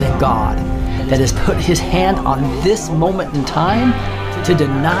God that has put his hand on this moment in time to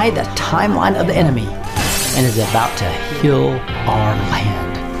deny the timeline of the enemy and is about to heal our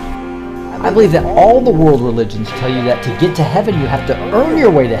land. I believe that all the world religions tell you that to get to heaven you have to earn your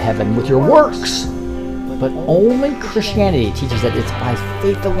way to heaven with your works. But only Christianity teaches that it's by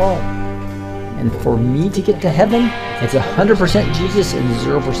faith alone. And for me to get to heaven, it's 100% Jesus and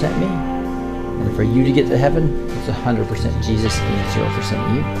 0% me. And for you to get to heaven, it's 100% Jesus and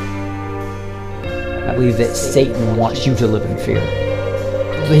 0% you. I believe that Satan wants you to live in fear,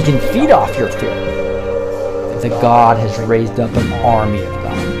 so he can feed off your fear. That God has raised up an army of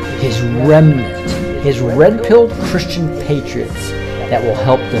God, his remnant, his red-pilled Christian patriots that will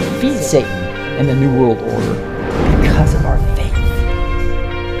help defeat Satan and the New World Order because of our faith.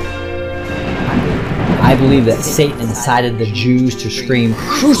 I believe that Satan incited the Jews to scream,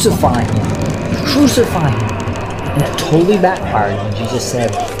 "Crucify him! Crucify him!" And it totally backfired when Jesus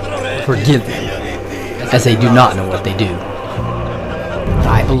said, "Forgive them, as they do not know what they do."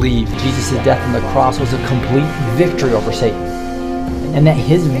 I believe Jesus' death on the cross was a complete victory over Satan, and that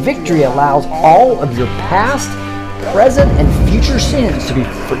his victory allows all of your past, present, and future sins to be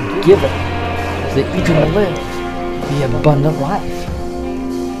forgiven, so that you can live the abundant life.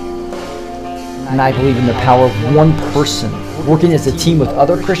 And I believe in the power of one person working as a team with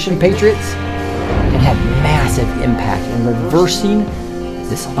other Christian patriots can have massive impact in reversing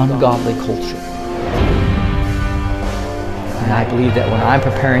this ungodly culture. And I believe that when I'm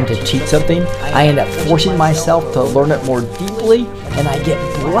preparing to teach something, I end up forcing myself to learn it more deeply, and I get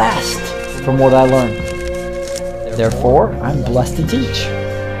blessed from what I learn. Therefore, I'm blessed to teach.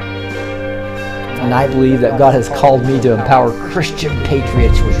 And I believe that God has called me to empower Christian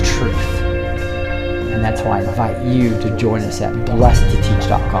patriots with truth. And that's why I invite you to join us at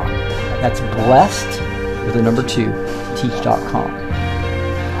blessedtoteach.com. That's blessed with the number 2, teach.com.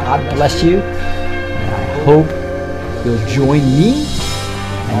 God bless you, and I hope you'll join me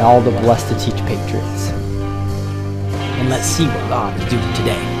and all the Blessed to Teach patriots. And let's see what God is doing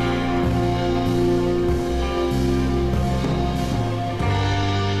today.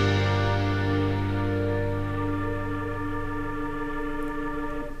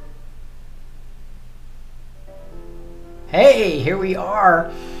 Hey, here we are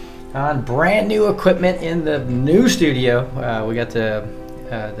on brand new equipment in the new studio. We got the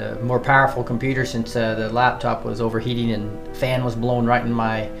more powerful computer since the laptop was overheating and fan was blowing right in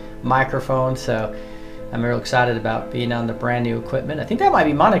my microphone. So I'm real excited about being on the brand new equipment. I think that might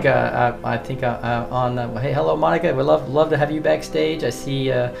be Monica. Hey, hello Monica. We'd love to have you backstage. I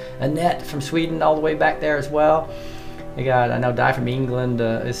see Annette from Sweden all the way back there as well. I know Di from England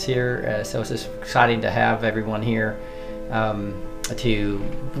is here. So it's just exciting to have everyone here to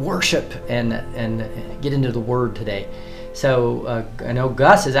worship and get into the Word today. So I know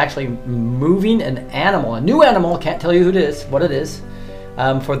Gus is actually moving an animal, a new animal, can't tell you what it is,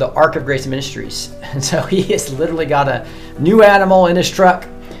 for the Ark of Grace Ministries. And so he has literally got a new animal in his truck,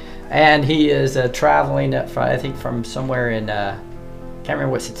 and he is traveling, I think from somewhere in, can't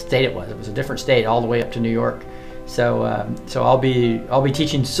remember what state it was. It was a different state all the way up to New York. So I'll be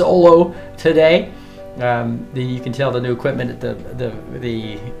teaching solo today. You can tell the new equipment,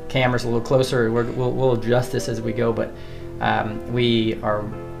 the camera's a little closer. We'll adjust this as we go, but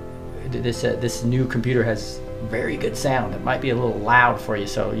this new computer has very good sound. It might be a little loud for you,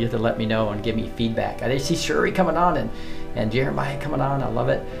 so you have to let me know and give me feedback. I see Shuri coming on and Jeremiah coming on. I love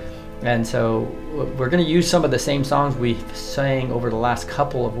it. And so we're going to use some of the same songs we sang over the last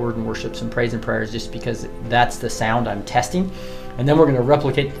couple of Word and Worships and Praise and Prayers, just because that's the sound I'm testing. And then we're going to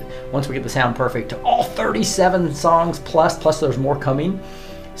replicate, once we get the sound perfect, to all 37 songs plus there's more coming.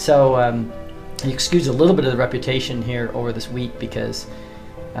 So you excuse a little bit of the reputation here over this week, because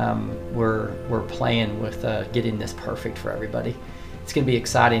we're playing with getting this perfect for everybody. It's going to be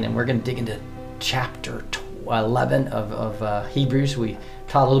exciting, and we're going to dig into chapter 11 of Hebrews. We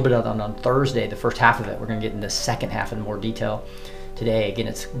taught a little bit on Thursday, the first half of it. We're going to get into the second half in more detail today. Again,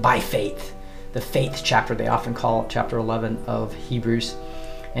 it's by faith, the faith chapter, they often call it, chapter 11 of Hebrews.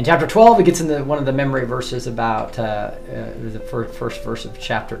 In chapter 12, it gets into one of the memory verses about the first verse of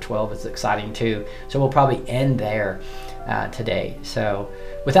chapter 12 is exciting too. So we'll probably end there today. So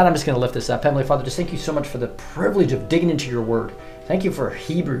with that, I'm just going to lift this up. Heavenly Father, just thank you so much for the privilege of digging into your word. Thank you for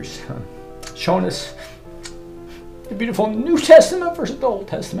Hebrews showing us the beautiful New Testament versus the Old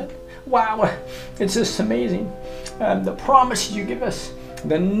Testament. Wow, it's just amazing. The promise you give us,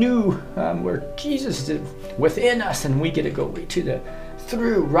 the new, where Jesus is within us, and we get to go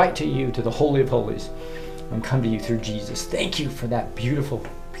right to you, to the Holy of Holies, and come to you through Jesus. Thank you for that beautiful,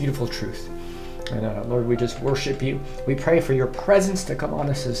 beautiful truth. And Lord, we just worship you. We pray for your presence to come on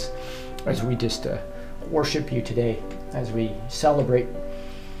us as we just worship you today, as we celebrate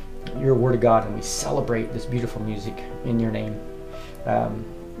your word of God and we celebrate this beautiful music in your name.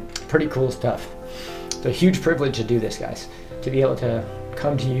 Pretty cool stuff. It's a huge privilege to do this, guys, to be able to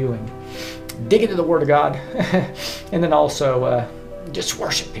come to you and dig into the word of God and then also just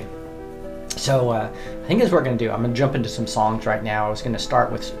worship him. So I think that's what we're going to do. I'm going to jump into some songs right now. I was going to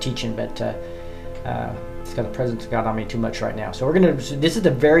start with teaching, but it's got the presence of God on me too much right now. So we're going to, this is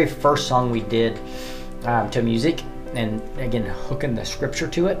the very first song we did to music, and again, hooking the scripture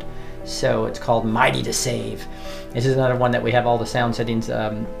to it. So it's called Mighty to Save. This is another one that we have all the sound settings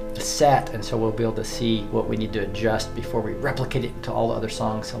set, and so we'll be able to see what we need to adjust before we replicate it to all the other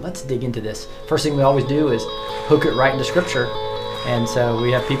songs. So let's dig into this. First thing we always do is hook it right into scripture. And so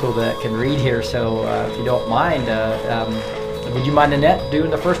we have people that can read here. So if you don't mind, would you mind, Annette, doing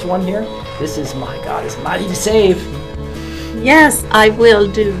the first one here? This is My God is Mighty to Save. Yes, I will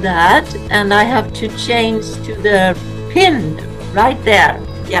do that. And I have to change to the pin right there.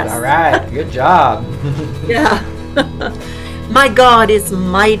 Yes. All right. Good job. Yeah. My God is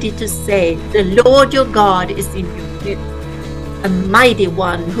mighty to save. The Lord your God is in your midst, a mighty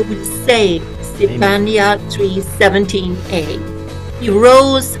one who will save. Zephaniah 3:17a. He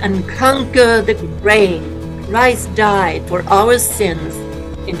rose and conquered the grave. Christ died for our sins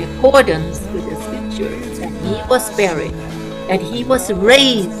in accordance with the scriptures, that he was buried, that he was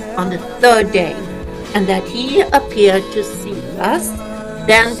raised on the third day, and that he appeared to us,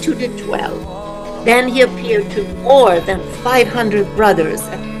 then to the 12. Then he appeared to more than 500 brothers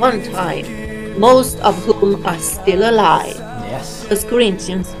at one time, most of whom are still alive. Yes. 1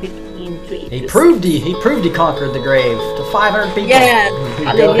 Corinthians 15:3. He proved he conquered the grave to 500 people. Yes,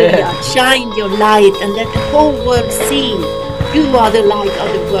 hallelujah. Shine your light and let the whole world see. You are the light of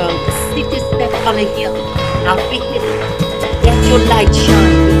the world, the city set on a hill, not be hidden. Let your light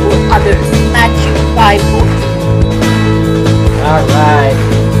shine before others. Matthew 5:14. All right.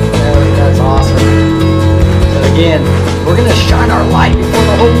 That's awesome. So again, we're going to shine our light before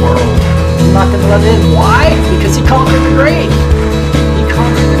the whole world. We're not going to let it in. Why? Because he conquered the grave. He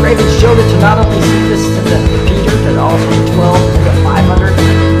conquered the grave and showed it to not only Cephas and to Peter, but also the 12 and the 500.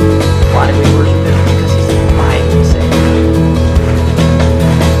 Why do we worship him? Because he's mighty to save.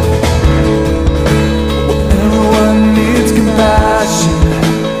 Everyone needs compassion,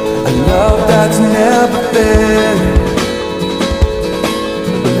 a love that's never failing.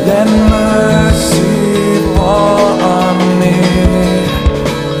 Let mercy fall on me.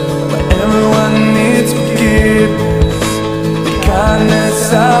 Everyone needs forgiveness, the kindness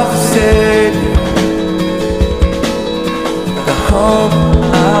of a Savior, the hope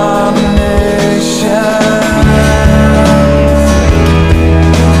of nations.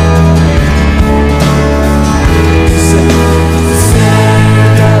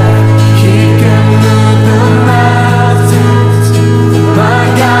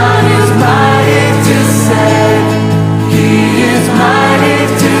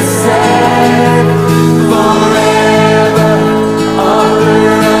 Forever,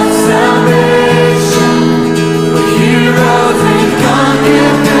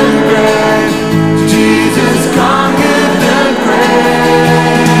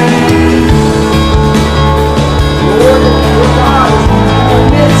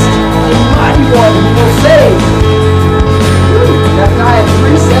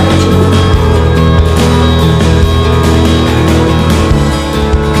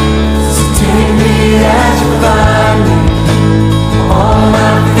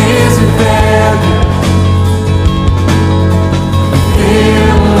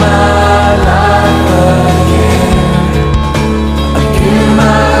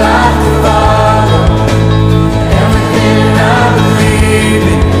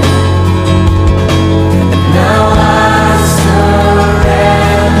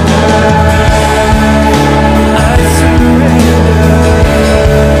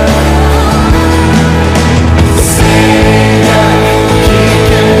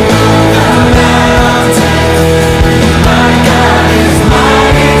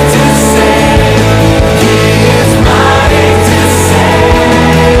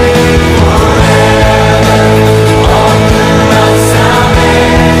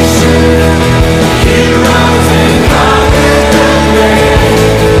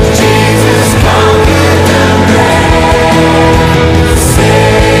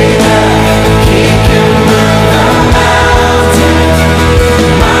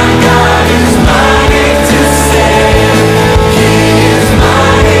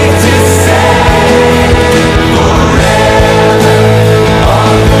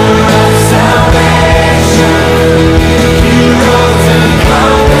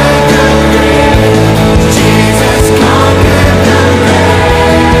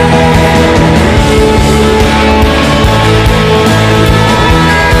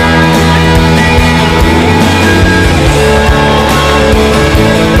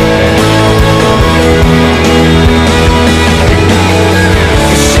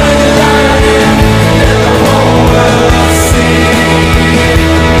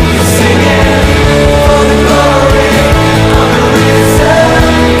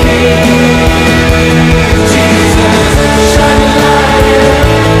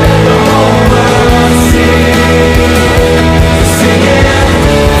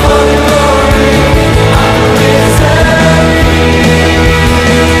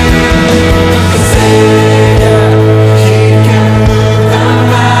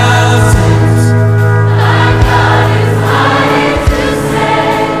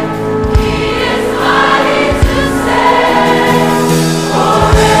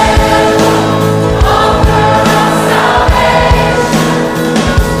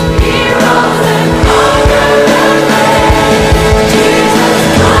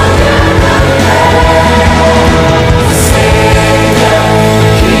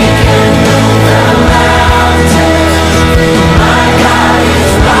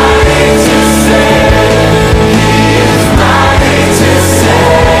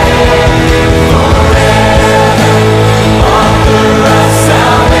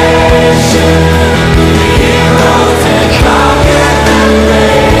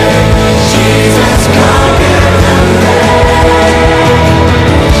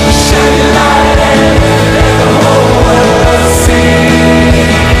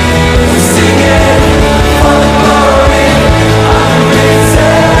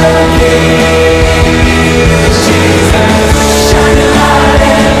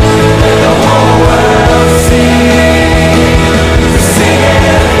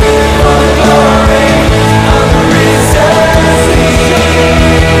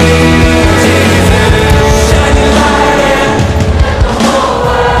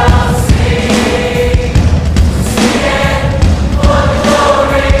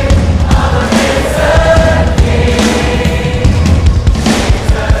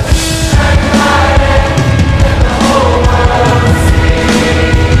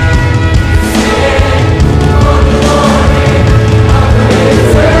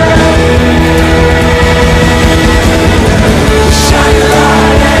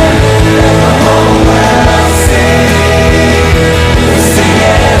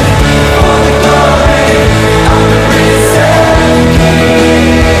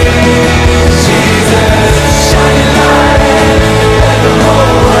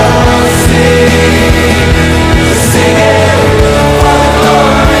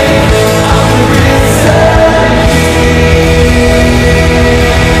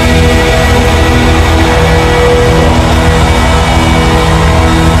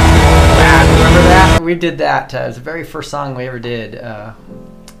 we did that. It was the very first song we ever did. And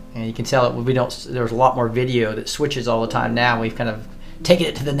you can tell it. There's a lot more video that switches all the time now. We've kind of taken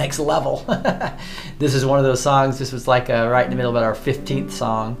it to the next level. This is one of those songs. This was like right in the middle of our 15th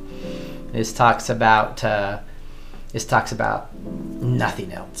song. This talks about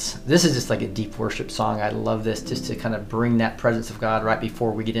nothing else. This is just like a deep worship song. I love this just to kind of bring that presence of God right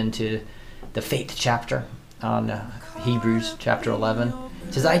before we get into the faith chapter on Hebrews chapter 11.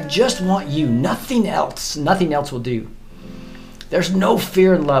 It says, I just want you, nothing else will do. There's no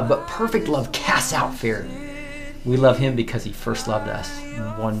fear in love, but perfect love casts out fear. We love him because he first loved us.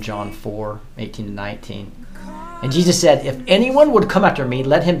 In 1 John 4:18-19. And Jesus said, if anyone would come after me,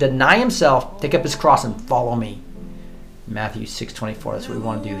 let him deny himself, take up his cross, and follow me. Matthew 6:24. That's what we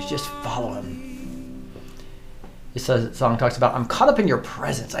want to do, is just follow him. This song talks about, I'm caught up in your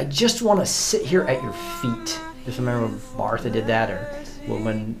presence. I just want to sit here at your feet. Just remember when Martha did that, or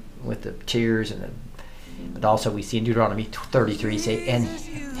woman with the tears. But also we see in Deuteronomy 33, say, and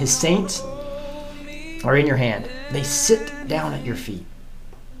his saints are in your hand. They sit down at your feet.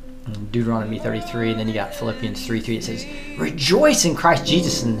 In Deuteronomy 33, and then you got Philippians 3:3. It says, rejoice in Christ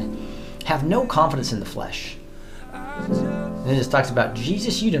Jesus and have no confidence in the flesh. And then it talks about,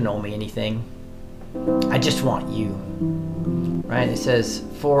 Jesus, you don't owe me anything. I just want you. Right? It says,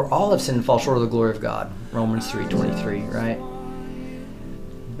 for all have sinned and fall short of the glory of God. Romans 3:23, right?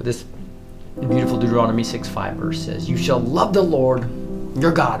 But this beautiful Deuteronomy 6:5 verse says, you shall love the Lord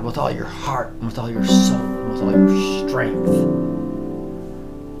your God with all your heart and with all your soul and with all your strength.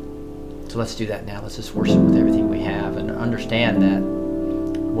 So let's do that now. Let's just worship with everything we have and understand that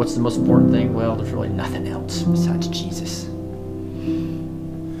what's the most important thing? Well, there's really nothing else besides Jesus.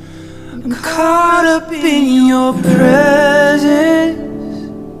 I'm caught up in your presence.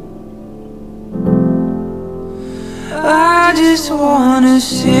 I just wanna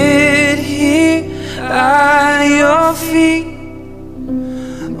sit here at your feet.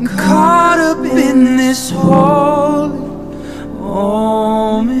 I'm caught up in this holy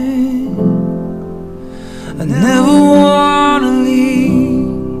moment. I never wanna leave.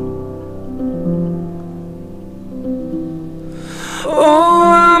 Oh,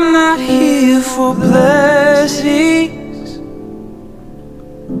 I'm not here for blessings.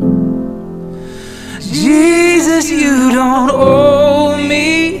 Jesus, you don't owe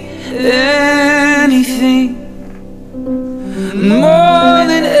me anything more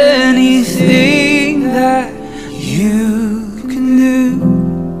than anything that you can do.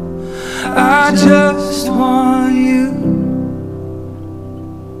 I just want you.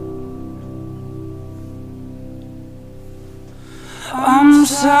 I'm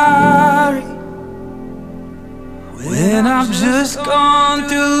sorry when I've just gone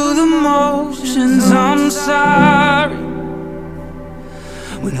through the motions. I'm sorry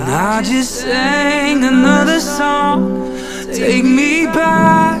when I just sang another song. Take me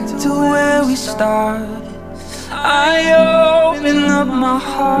back to where we started. I open up my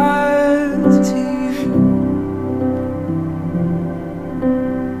heart to you.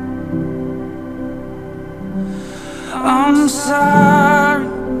 I'm sorry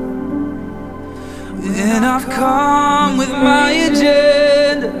when I've come with my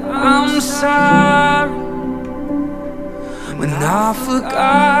agenda. I'm sorry when I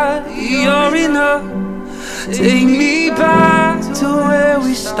forgot you're enough. Take me back to where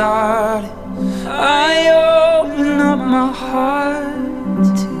we started. I open up my heart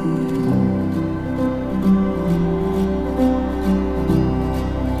to you.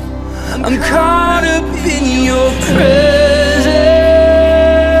 I'm caught up in your presence.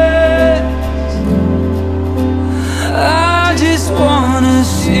 I just wanna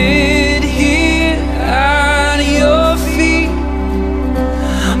sit here at your feet.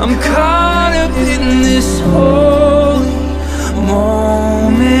 I'm caught up in this holy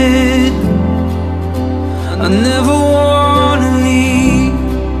moment. I never wanna leave.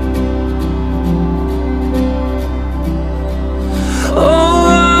 Oh,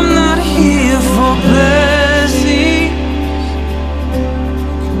 I'm not here for blessings.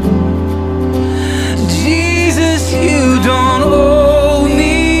 Jesus, you don't owe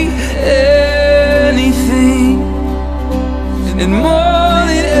me anything, and more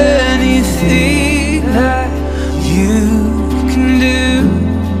than anything that you can do.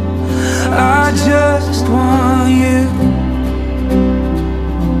 I just want you.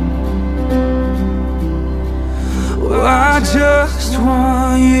 Oh, I just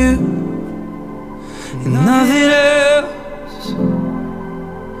want you, and nothing else,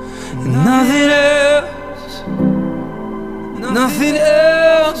 and nothing else, nothing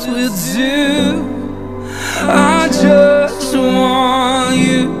else will do. I just want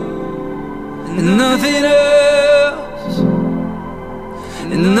you, and nothing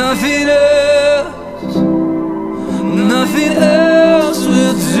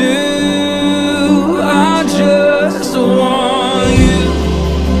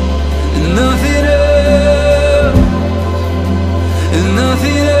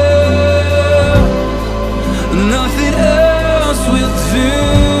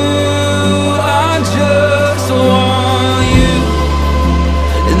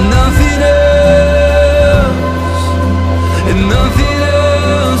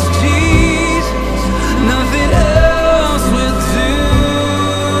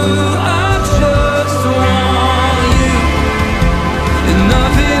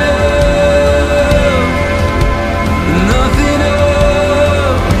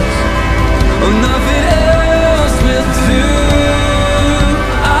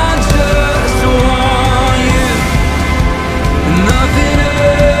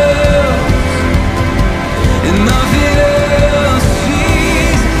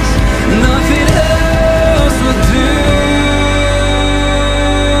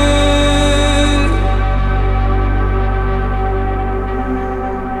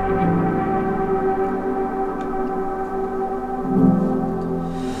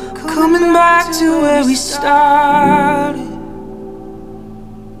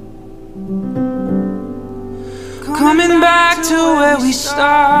to where we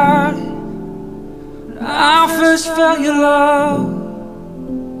started. I first felt your love.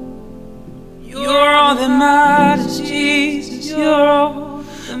 You're all that matters, Jesus. You're all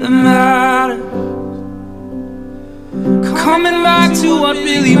that matters. Coming back to what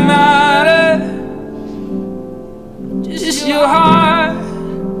really matters. Just your heart.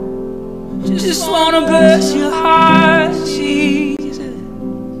 Just wanna bless your heart, Jesus.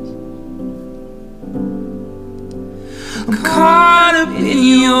 I'm caught up in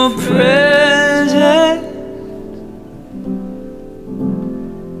your presence.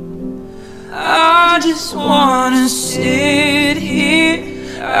 I just wanna sit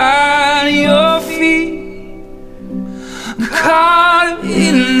here at your feet. I'm caught up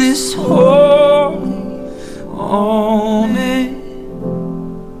in this holy moment.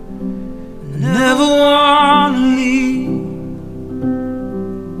 Never wanna leave.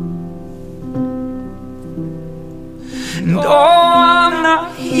 And oh, I'm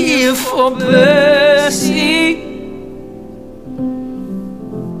not here for blessing.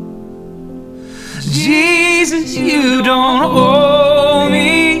 Jesus, you don't owe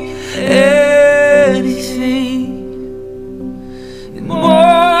me anything. And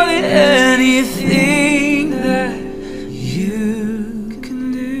more than anything that you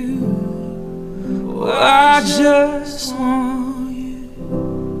can do, oh, I just want you.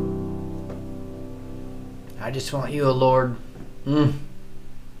 I just want you, O Lord.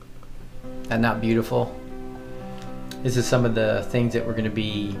 That's not beautiful. This is some of the things that we're going to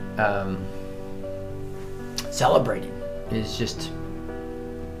be celebrating, is just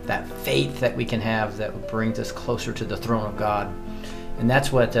that faith that we can have that brings us closer to the throne of God. And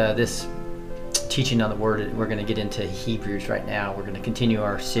that's what this teaching on the Word, we're going to get into Hebrews right now. We're going to continue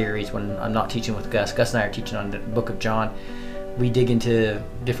our series. When I'm not teaching with Gus, Gus and I are teaching on the book of John. We dig into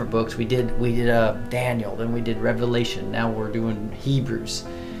different books. We did Daniel, then we did Revelation. Now we're doing Hebrews.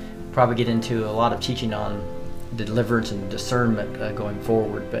 Probably get into a lot of teaching on deliverance and discernment going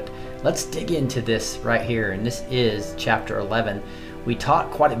forward, but let's dig into this right here. And this is chapter 11. We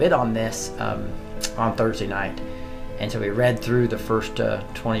taught quite a bit on this on Thursday night, and so we read through the first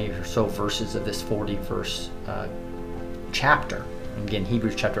 20 or so verses of this 40 verse chapter. And again,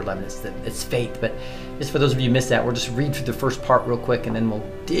 Hebrews chapter 11, it's faith, but just for those of you who missed that, we'll just read through the first part real quick, and then we'll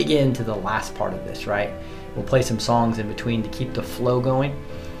dig into the last part of this, right? We'll play some songs in between to keep the flow going.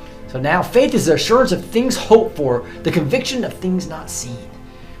 So now, faith is the assurance of things hoped for, the conviction of things not seen,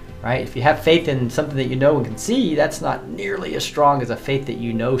 right? If you have faith in something that you know and can see, that's not nearly as strong as a faith that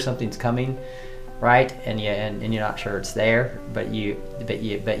you know something's coming, right? And you're not sure it's there, but you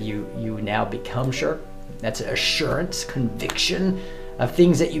now become sure. That's assurance, conviction of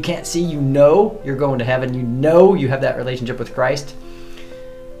things that you can't see. You know you're going to heaven. You know you have that relationship with Christ.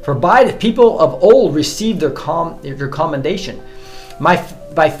 For by the people of old received their commendation.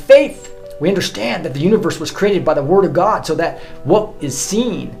 By faith, we understand that the universe was created by the Word of God, so that what is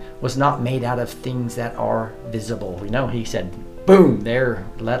seen was not made out of things that are visible. We know He said, boom,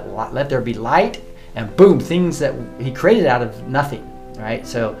 let there be light, and boom, things that He created out of nothing, right?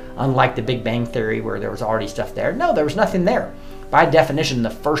 So unlike the Big Bang Theory where there was already stuff there, no, there was nothing there. By definition, the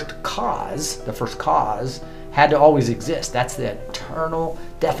first cause had to always exist. That's the eternal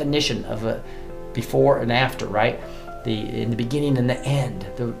definition of a before and after, right? In the beginning and the end,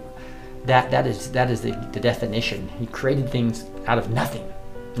 that is the definition. He created things out of nothing.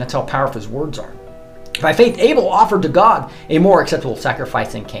 And that's how powerful His words are. By faith, Abel offered to God a more acceptable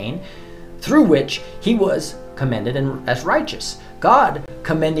sacrifice than Cain, through which he was commended as righteous. God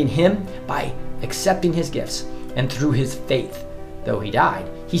commending him by accepting his gifts, and through his faith, though he died,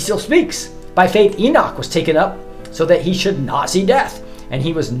 he still speaks. By faith, Enoch was taken up so that he should not see death, and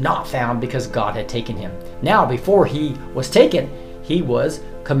he was not found because God had taken him. Now, before he was taken, he was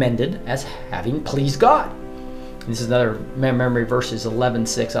commended as having pleased God. And this is another memory verse, is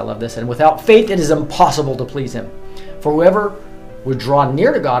 11:6. I love this. And without faith, it is impossible to please Him. For whoever would draw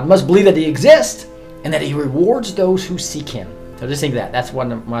near to God must believe that He exists and that He rewards those who seek Him. So just think of that. That's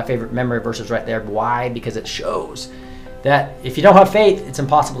one of my favorite memory verses right there. Why? Because it shows that if you don't have faith, it's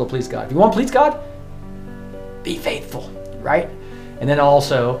impossible to please God. If you want to please God, be faithful, right? And then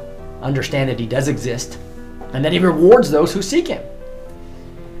also understand that He does exist and that He rewards those who seek Him.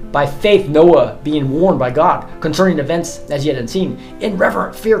 By faith, Noah, being warned by God concerning events as yet unseen, in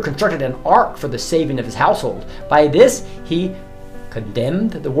reverent fear constructed an ark for the saving of his household. By this he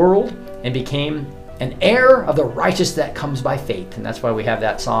condemned the world and became an heir of the righteous that comes by faith. And that's why we have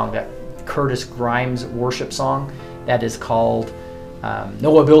that song, that Curtis Grimes worship song, that is called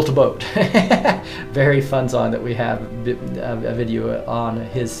Noah Built a Boat. Very fun song that we have a video on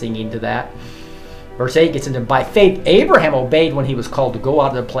his singing to that. Verse 8 gets into, by faith, Abraham obeyed when he was called to go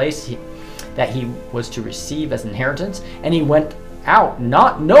out of the place that he was to receive as inheritance, and he went out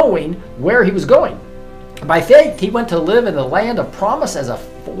not knowing where he was going. By faith, he went to live in the land of promise as a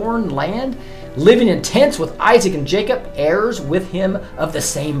foreign land, living in tents with Isaac and Jacob, heirs with him of the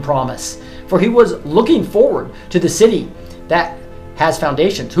same promise. For he was looking forward to the city that has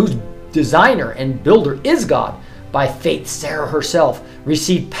foundations, whose designer and builder is God. By faith, Sarah herself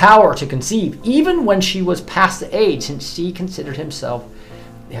received power to conceive, even when she was past the age, since she considered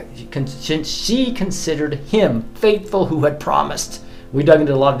him faithful who had promised. We dug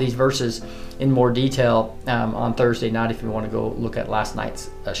into a lot of these verses in more detail on Thursday night if you want to go look at last night's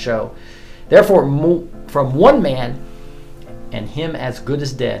show. Therefore, from one man, and him as good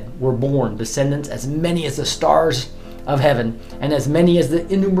as dead, were born descendants as many as the stars of heaven, and as many as the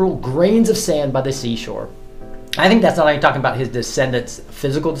innumerable grains of sand by the seashore. I think that's not only talking about his descendants,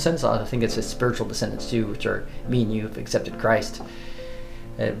 physical descendants, I think it's his spiritual descendants too, which are me and you have accepted Christ.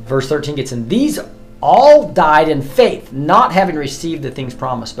 Verse 13 gets in, these all died in faith, not having received the things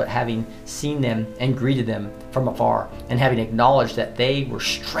promised, but having seen them and greeted them from afar, and having acknowledged that they were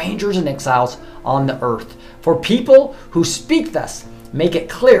strangers and exiles on the earth. For people who speak thus make it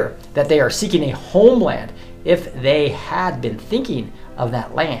clear that they are seeking a homeland. If they had been thinking of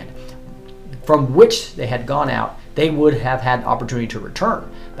that land from which they had gone out, they would have had opportunity to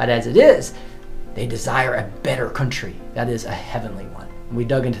return. But as it is, they desire a better country, that is a heavenly one. We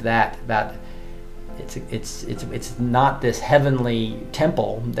dug into that about it's not this heavenly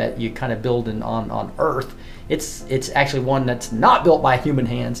temple that you kind of build on earth. It's actually one that's not built by human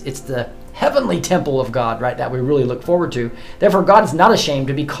hands. It's the heavenly temple of God, right, that we really look forward to. Therefore, God is not ashamed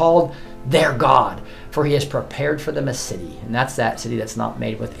to be called their God, for he has prepared for them a city, and that's that city that's not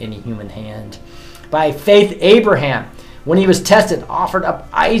made with any human hand. By faith, Abraham, when he was tested, offered up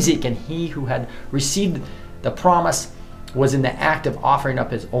Isaac, and he who had received the promise was in the act of offering up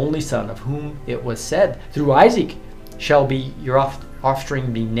his only son, of whom it was said, through Isaac shall be your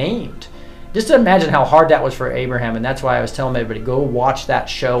offspring be named. Just to imagine how hard that was for Abraham, and that's why I was telling everybody, go watch that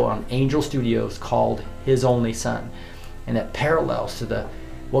show on Angel Studios called His Only Son, and it parallels to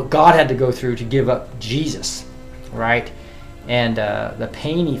what God had to go through to give up Jesus, right? And the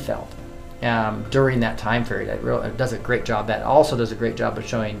pain he felt during that time period. It does a great job. That also does a great job of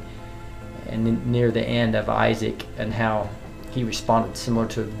showing, and near the end of Isaac, and how he responded, similar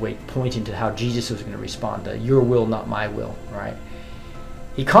to the way pointing to how Jesus was going to respond to your will, not my will, right?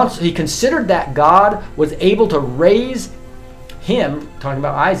 He considered that God was able to raise him, talking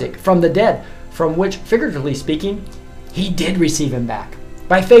about Isaac, from the dead, from which, figuratively speaking, he did receive him back.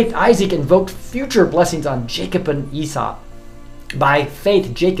 By faith, Isaac invoked future blessings on Jacob and Esau. By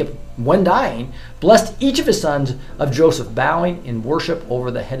faith, Jacob, when dying, blessed each of his sons of Joseph, bowing in worship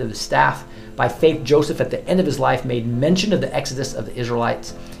over the head of the staff. By faith, Joseph, at the end of his life, made mention of the exodus of the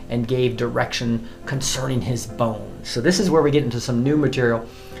Israelites and gave direction concerning his bones. So this is where we get into some new material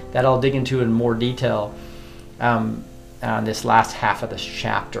that I'll dig into in more detail on this last half of this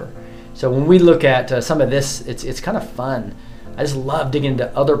chapter. So when we look at some of this, it's kind of fun. I just love digging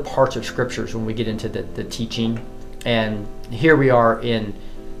into other parts of scriptures when we get into the teaching. And here we are in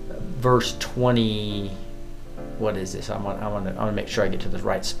verse 20. What is this? I want to make sure I get to the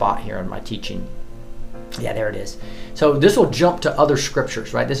right spot here on my teaching. Yeah, there it is. So this will jump to other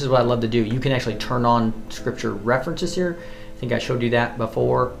scriptures, right? This is what I love to do. You can actually turn on scripture references here. I think I showed you that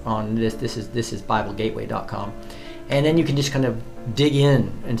before on this. This is BibleGateway.com. And then you can just kind of dig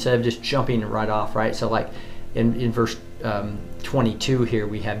in instead of just jumping right off, right? So like in verse 22 here,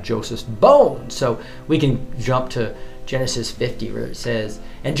 we have Joseph's bones. So we can jump to Genesis 50 where it says,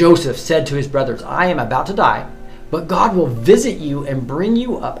 and Joseph said to his brothers, I am about to die, but God will visit you and bring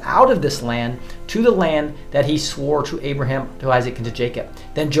you up out of this land to the land that he swore to Abraham, to Isaac, and to Jacob.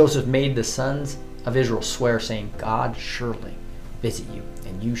 Then Joseph made the sons of Israel swear, saying, God surely visit you,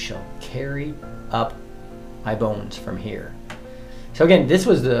 and you shall carry up my bones from here. So again, this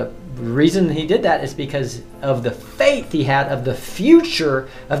was the reason he did that, is because of the faith he had of the future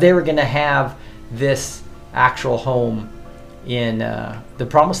of they were going to have this actual home in the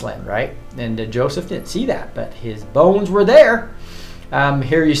promised land, right? And Joseph didn't see that, but his bones were there.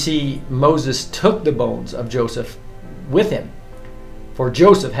 Here you see Moses took the bones of Joseph with him, for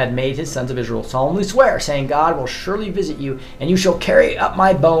Joseph had made his sons of Israel solemnly swear, saying, God will surely visit you, and you shall carry up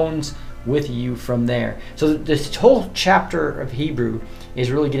my bones with you from there. So this whole chapter of Hebrew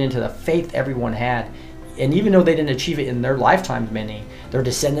is really getting into the faith everyone had. And even though they didn't achieve it in their lifetimes, many, their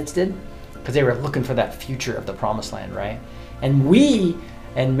descendants did, because they were looking for that future of the promised land, right? And we,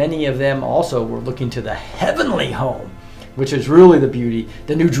 and many of them also, were looking to the heavenly home, which is really the beauty,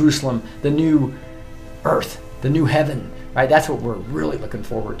 the new Jerusalem, the new earth, the new heaven, right? That's what we're really looking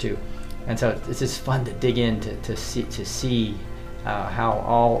forward to. And so it's just fun to dig in to see how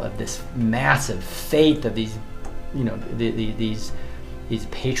all of this massive faith of these, these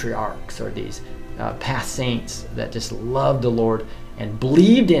patriarchs or these past saints that just loved the Lord and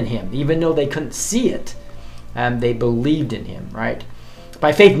believed in him, even though they couldn't see it. They believed in him, right?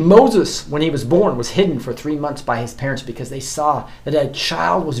 By faith, Moses, when he was born, was hidden for 3 months by his parents because they saw that a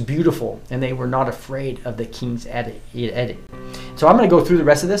child was beautiful and they were not afraid of the king's edict. So I'm going to go through the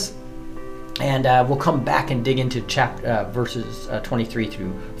rest of this, and we'll come back and dig into verses 23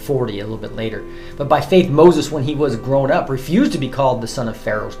 through 40 a little bit later. But by faith, Moses, when he was grown up, refused to be called the son of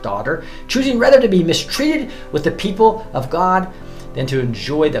Pharaoh's daughter, choosing rather to be mistreated with the people of God than to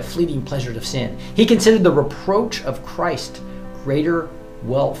enjoy the fleeting pleasures of sin. He considered the reproach of Christ greater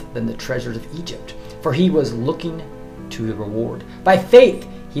wealth than the treasures of Egypt, for he was looking to the reward. By faith,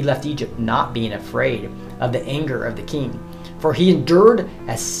 he left Egypt, not being afraid of the anger of the king, for he endured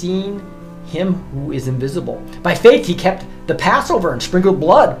as seeing him who is invisible. By faith, he kept the Passover and sprinkled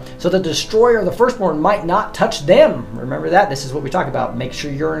blood, so that the destroyer of the firstborn might not touch them. Remember that? This is what we talk about. Make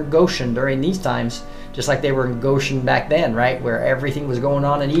sure you're in Goshen during these times, just like they were in Goshen back then, right? Where everything was going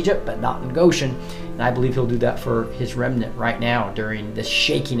on in Egypt, but not in Goshen. And I believe he'll do that for his remnant right now during this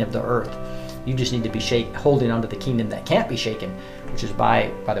shaking of the earth. You just need to be holding on to the kingdom that can't be shaken, which is by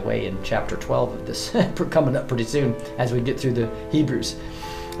the way, in chapter 12 of this, coming up pretty soon as we get through the Hebrews.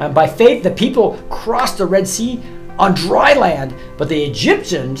 By faith, the people crossed the Red Sea on dry land, but the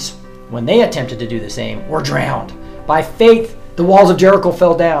Egyptians, when they attempted to do the same, were drowned. By faith, the walls of Jericho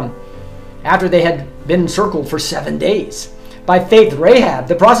fell down after they had been encircled for 7 days. By faith, Rahab,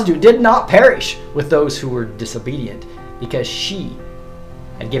 the prostitute, did not perish with those who were disobedient, because she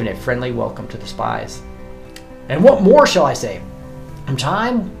had given a friendly welcome to the spies. And what more shall I say?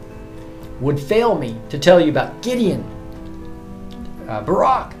 Time would fail me to tell you about Gideon,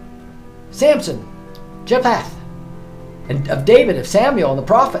 Barak, Samson, Jephthah, and of David, of Samuel, and the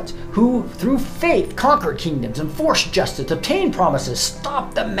prophets, who through faith conquered kingdoms, enforced justice, obtained promises,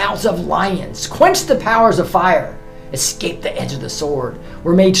 stopped the mouths of lions, quenched the powers of fire, escaped the edge of the sword,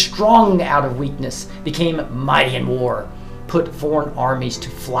 were made strong out of weakness, became mighty in war, put foreign armies to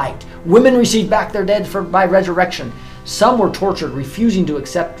flight. Women received back their dead by resurrection. Some were tortured, refusing to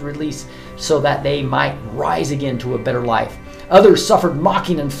accept release so that they might rise again to a better life. Others suffered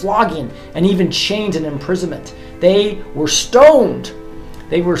mocking and flogging, and even chains and imprisonment. They were stoned.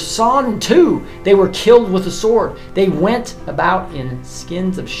 They were sawn in two. They were killed with the sword. They went about in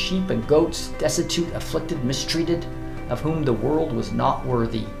skins of sheep and goats, destitute, afflicted, mistreated, of whom the world was not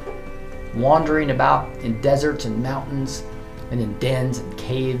worthy, wandering about in deserts and mountains and in dens and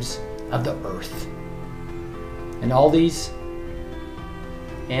caves of the earth. And all these,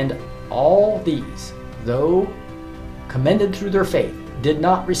 though commended through their faith, did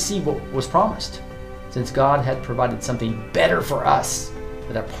not receive what was promised, since God had provided something better for us,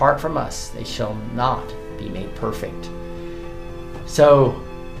 that apart from us they shall not be made perfect. So,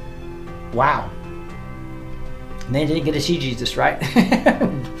 wow. And they didn't get to see Jesus, right?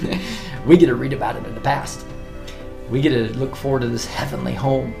 We get to read about him in the past. We get to look forward to this heavenly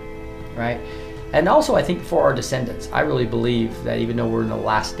home, right? And also, I think for our descendants, I really believe that even though we're in the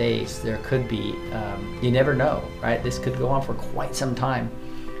last days, there could be, you never know, right? This could go on for quite some time,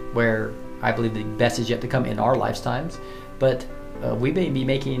 where I believe the best is yet to come in our lifetimes. But we may be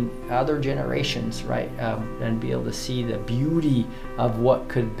making other generations, right? And be able to see the beauty of what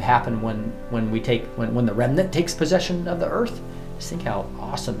could happen when the remnant takes possession of the earth. Just think how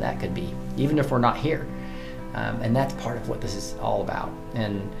awesome that could be, even if we're not here. And that's part of what this is all about.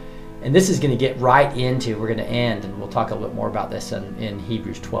 And this is going to get right into, we're going to end, and we'll talk a little bit more about this in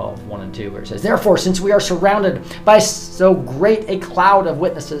Hebrews 12, 1 and 2, where it says, "Therefore, since we are surrounded by so great a cloud of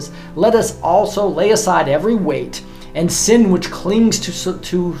witnesses, let us also lay aside every weight and sin which clings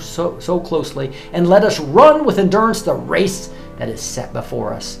so closely, and let us run with endurance the race that is set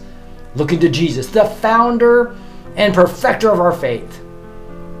before us, looking to Jesus, the founder and perfecter of our faith,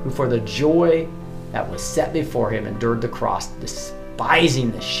 who for the joy that was set before him endured the cross,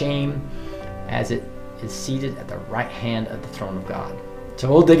 despising the shame, as it is seated at the right hand of the throne of God." So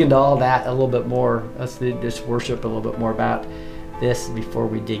we'll dig into all that a little bit more. Let's just worship a little bit more about this before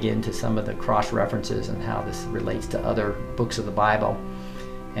we dig into some of the cross references and how this relates to other books of the Bible.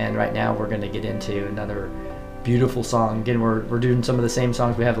 And right now we're going to get into another beautiful song. Again, we're doing some of the same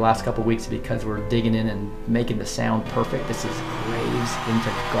songs we had the last couple of weeks because we're digging in and making the sound perfect. This is Graves into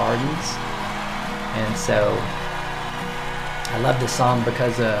Gardens. And so I love this song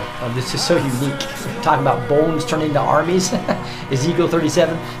because of this is so unique. We're talking about bones turning into armies, Ezekiel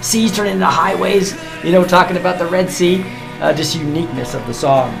 37, seas turning into highways, you know, talking about the Red Sea. Just uniqueness of the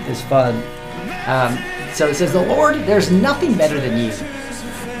song is fun. So it says, the Lord, there's nothing better than you.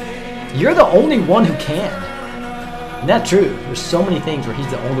 You're the only one who can. Isn't that true? There's so many things where he's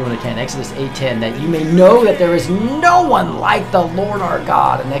the only one who can. Exodus 8:10, that you may know that there is no one like the Lord our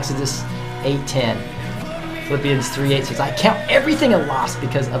God. And Exodus 8:10. Philippians 3:8 says, I count everything a loss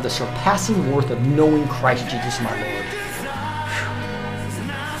because of the surpassing worth of knowing Christ Jesus my Lord.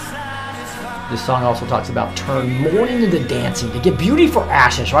 This song also talks about turn mourning into dancing, to get beauty for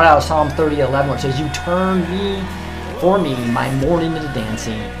ashes, right out of Psalm 30:11, where it says, you turn for me my mourning into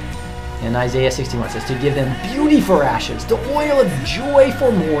dancing. And Isaiah 61 says, to give them beauty for ashes, the oil of joy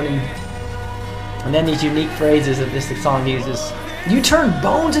for mourning. And then these unique phrases that this song uses. You turn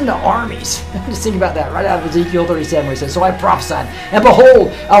bones into armies. Just think about that right out of Ezekiel 37, where it says, so I prophesied, and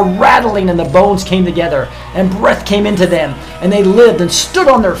behold, a rattling, and the bones came together, and breath came into them, and they lived and stood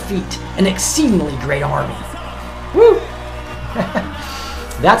on their feet, an exceedingly great army. Woo!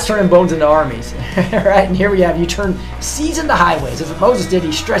 That's turning bones into armies. Right? And here we have, you turn seas into highways. As Moses did,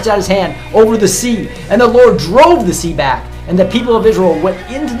 he stretched out his hand over the sea, and the Lord drove the sea back, and the people of Israel went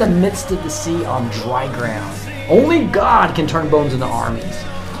into the midst of the sea on dry ground. Only God can turn bones into armies.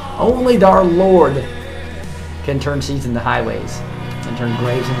 Only our Lord can turn seas into highways and turn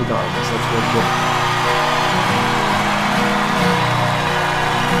graves into gardens. Let's worship.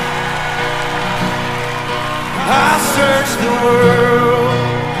 I searched the world,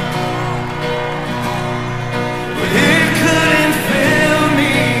 but it couldn't fill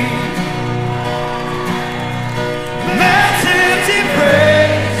me. Man's empty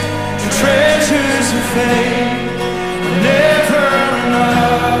praise, treasures of faith, never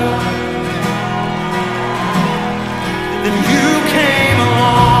enough. Then you came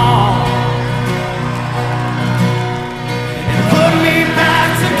along and put me back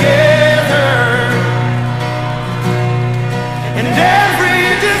together.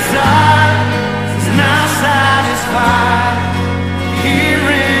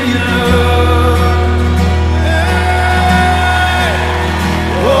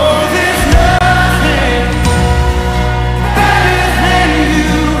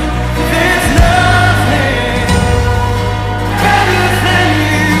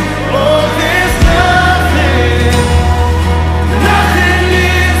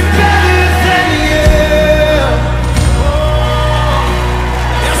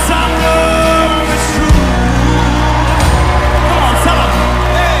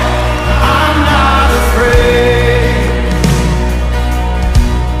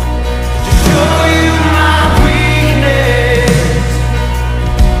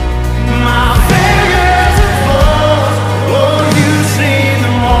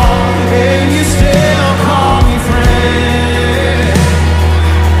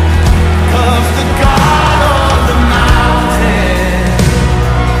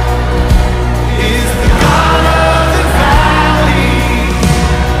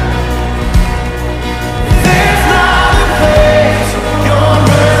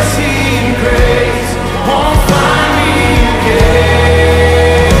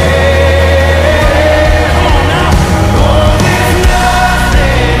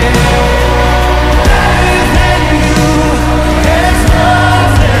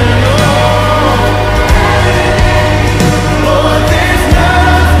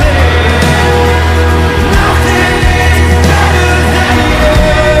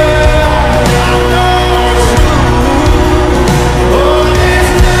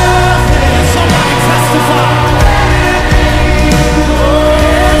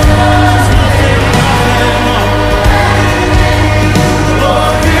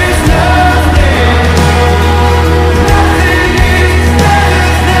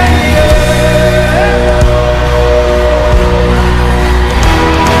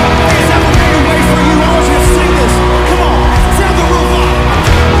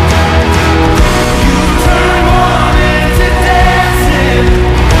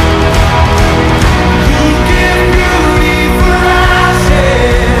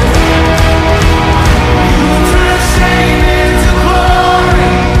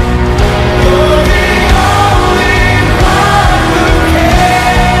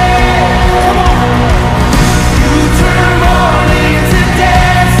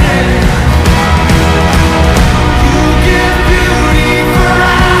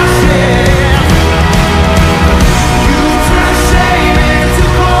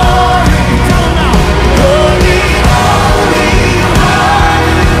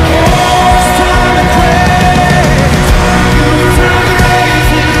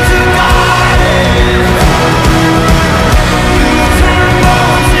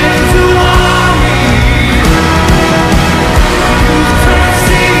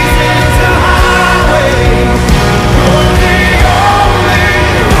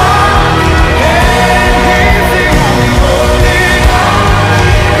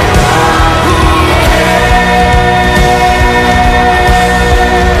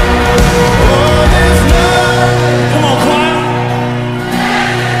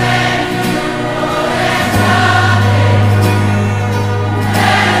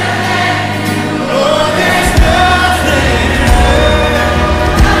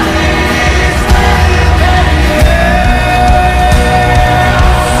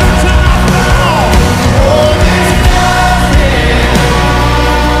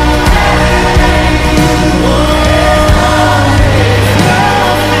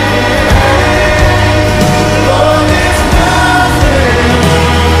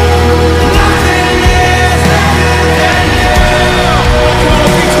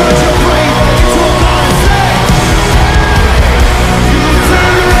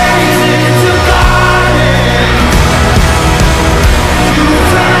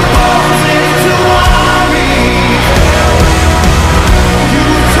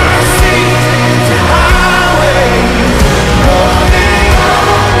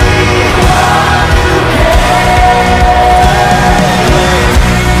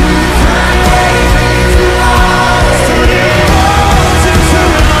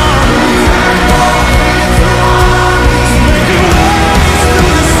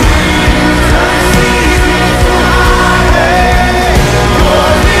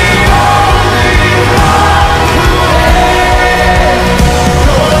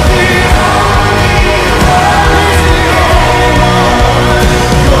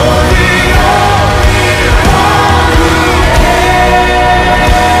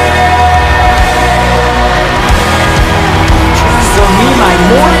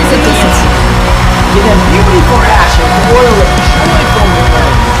 mourning and dancing. Give them beauty for ashes, oil of joy for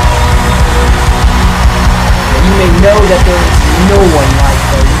mourning. That you may know that there is no one like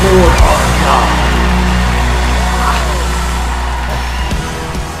the Lord our God.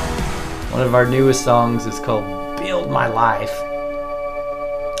 One of our newest songs is called Build My Life.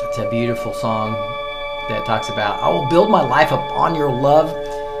 It's a beautiful song that talks about, I will build my life upon your love.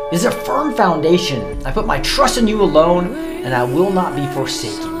 It is a firm foundation. I put my trust in you alone, and I will not be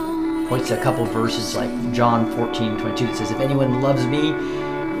forsaken. Points to a couple verses like John 14:22 that says, if anyone loves me,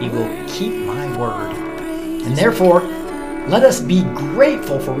 he will keep my word. And therefore, let us be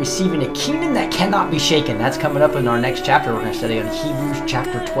grateful for receiving a kingdom that cannot be shaken. That's coming up in our next chapter. We're going to study on Hebrews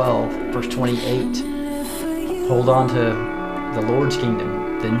chapter 12, verse 28. Hold on to the Lord's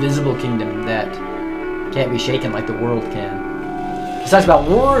kingdom, the invisible kingdom that can't be shaken like the world can. It talks about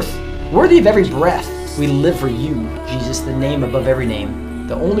worthy of every breath. We live for you, Jesus, the name above every name,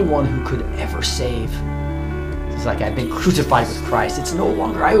 the only one who could ever save. It's like I've been crucified with Christ. It's no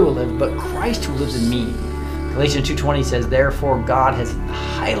longer I who live, but Christ who lives in me. Galatians 2:20 says, therefore God has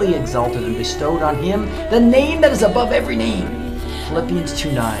highly exalted and bestowed on him the name that is above every name. Philippians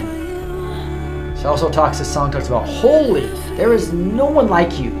 2:9. It also this song talks about holy. There is no one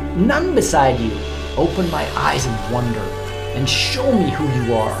like you, none beside you. Open my eyes in wonder and show me who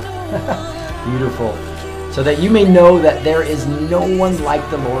you are. Beautiful. So that you may know that there is no one like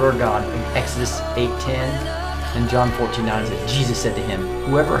the Lord our God. In Exodus 8:10 and John 14:9 says, Jesus said to him,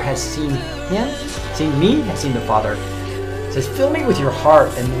 whoever has seen him, seen me, has seen the Father. It says, fill me with your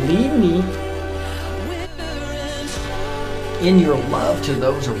heart and lead me in your love to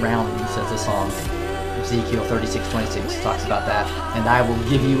those around me, says the song. Ezekiel 36:26 talks about that. And I will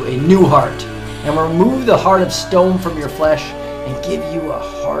give you a new heart and remove the heart of stone from your flesh and give you a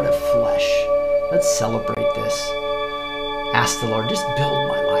heart of flesh. Let's celebrate this. Ask the Lord, just build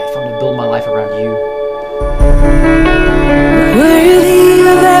my life. I'm going to build my life around you. Worthy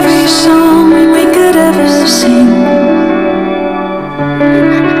of every song we could ever sing.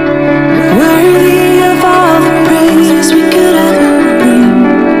 Worthy of all the praise we could ever bring.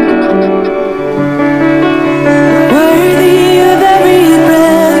 Worthy of every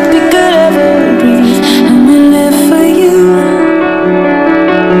breath we could ever breathe. And we live for you.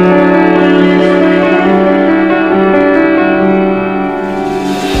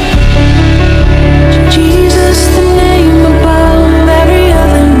 Jesus, the name above every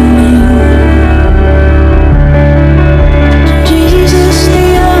other name.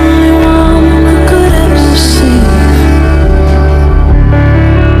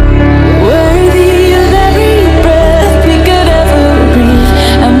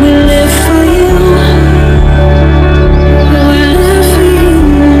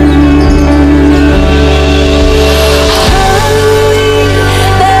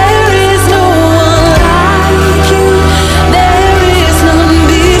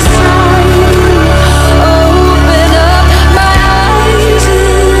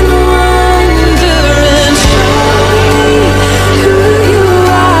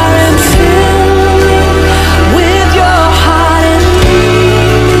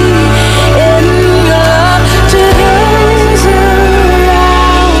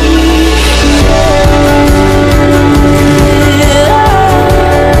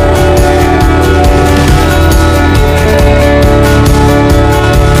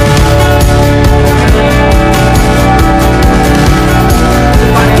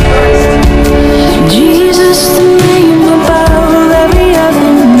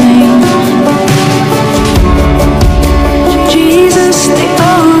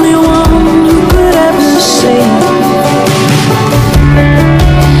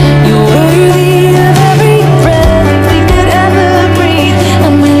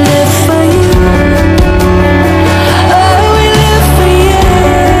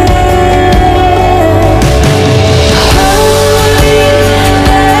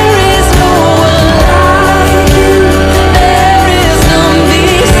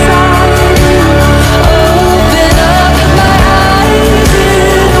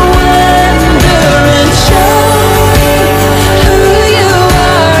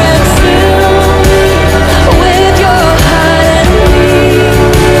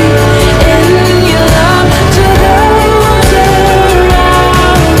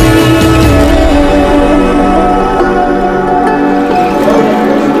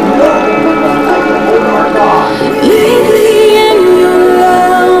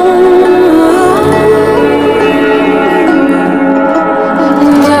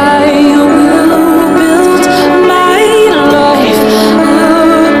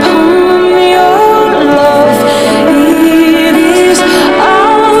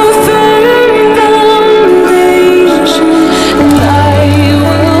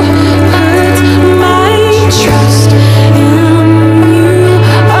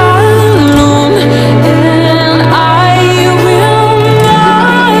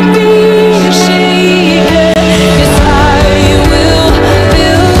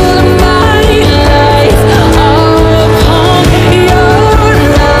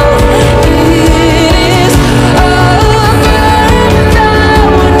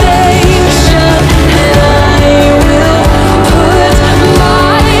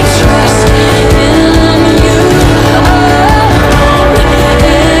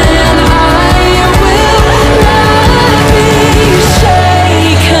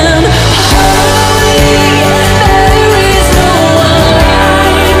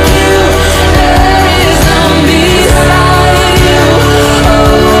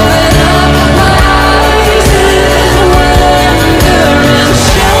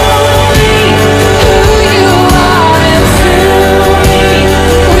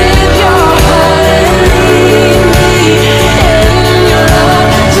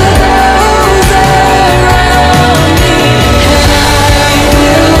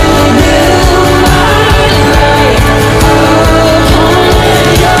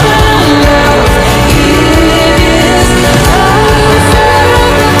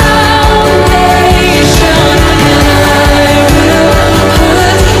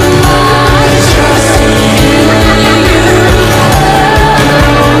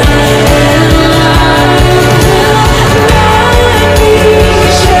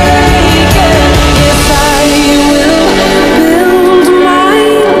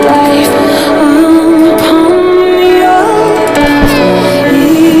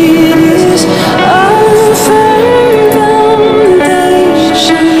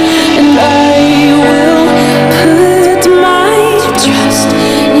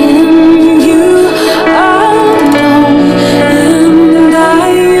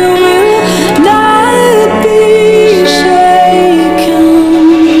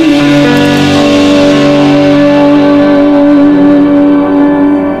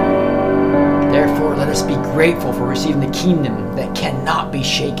 grateful for receiving the kingdom that cannot be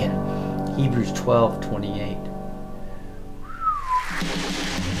shaken. Hebrews 12:28.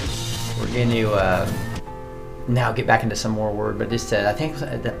 We're going to now get back into some more word, but just I think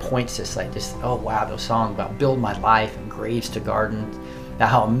that points us like just, oh wow, those songs about build my life and graves to gardens, about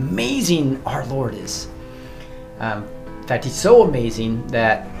how amazing our Lord is. In fact, he's so amazing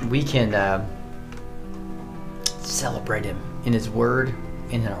that we can celebrate him in his word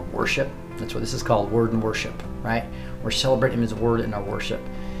and in our worship. That's what this is called, word and worship, right? We're celebrating him in his word and our worship.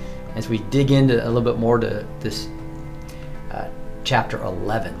 As we dig into a little bit more to this chapter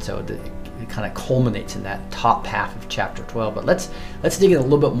 11, so it kind of culminates in that top half of chapter 12. But let's dig in a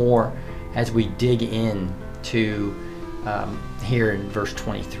little bit more as we dig in to here in verse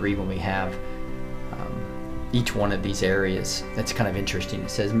 23 when we have each one of these areas. That's kind of interesting.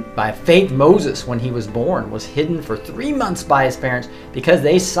 It says, by faith Moses, when he was born, was hidden for 3 months by his parents because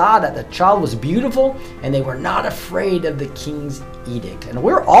they saw that the child was beautiful and they were not afraid of the king's edict. And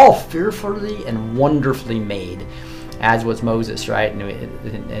we're all fearfully and wonderfully made, as was Moses, right?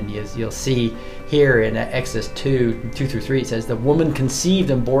 And you'll see here in Exodus 2:2-3, it says, the woman conceived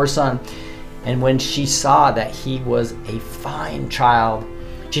and bore a son, and when she saw that he was a fine child,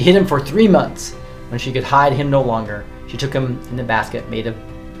 she hid him for 3 months. When she could hide him no longer, she took him in a basket made of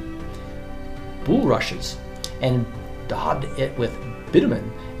bulrushes and daubed it with bitumen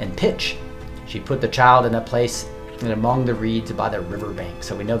and pitch. She put the child in a place and among the reeds by the riverbank.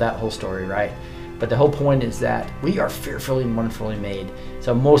 So we know that whole story, right? But the whole point is that we are fearfully and wonderfully made.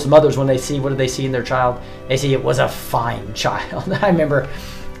 So most mothers, when they see, what do they see in their child? They see it was a fine child. I remember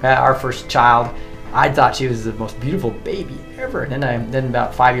our first child, I thought she was the most beautiful baby ever. And then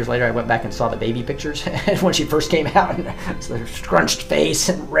about 5 years later, I went back and saw the baby pictures. And when she first came out, and it's her scrunched face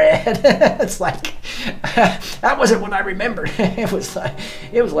and red. It's like, that wasn't what I remembered. It was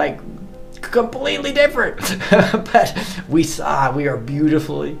like completely different. But we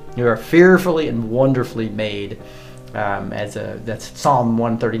are fearfully and wonderfully made. That's Psalm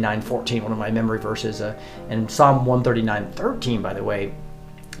 139:14, one of my memory verses. And Psalm 139:13, by the way,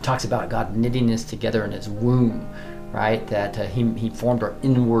 talks about God knitting us together in his womb, right? That he formed our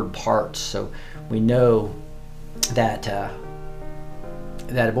inward parts. So we know that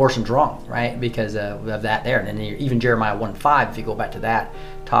that abortion's wrong, right? Because of that there. And then even Jeremiah 1:5, if you go back to that,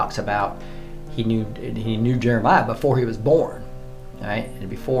 talks about he knew Jeremiah before he was born, right?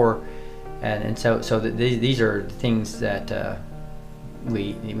 And so these are things that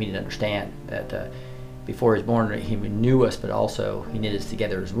we need to understand, that before he was born, he knew us, but also he knit us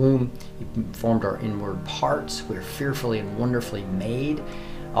together in his womb. He formed our inward parts. We're fearfully and wonderfully made.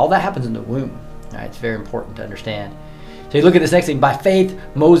 All that happens in the womb. Right? It's very important to understand. So you look at this next thing. By faith,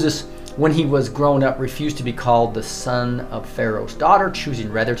 Moses, when he was grown up, refused to be called the son of Pharaoh's daughter,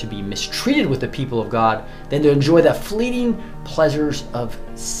 choosing rather to be mistreated with the people of God than to enjoy the fleeting pleasures of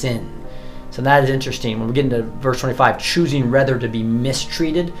sin. So that is interesting. When we get into verse 25, choosing rather to be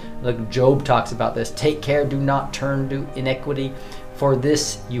mistreated. Look, Job talks about this. Take care, do not turn to iniquity. For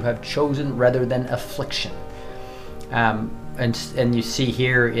this you have chosen rather than affliction. And you see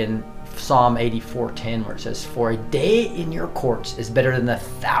here in Psalm 84:10 where it says, for a day in your courts is better than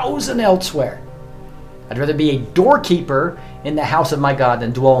 1,000 elsewhere. I'd rather be a doorkeeper in the house of my God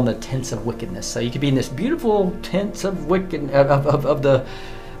than dwell in the tents of wickedness. So you could be in this beautiful tents of the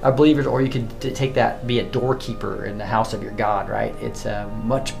believers, or you could take that, be a doorkeeper in the house of your God, right? It's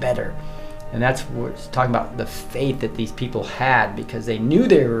much better. And that's what it's talking about, the faith that these people had, because they knew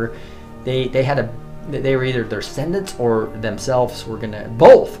they were either their descendants or themselves were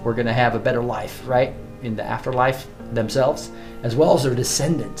gonna have a better life, right? In the afterlife themselves, as well as their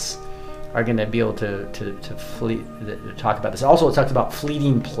descendants are gonna be able to talk about this. Also, it talks about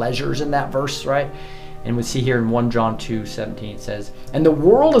fleeting pleasures in that verse, right? And we see here in 1 John 2:17 it says, and the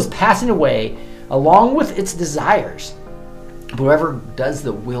world is passing away along with its desires. Whoever does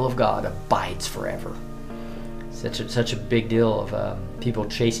the will of God abides forever. Such a big deal of people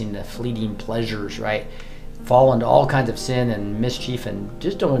chasing the fleeting pleasures, right? Fall into all kinds of sin and mischief and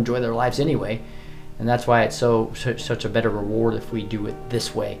just don't enjoy their lives anyway. And that's why it's such a better reward if we do it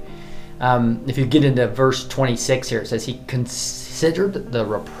this way. If you get into verse 26 here, it says, he considered the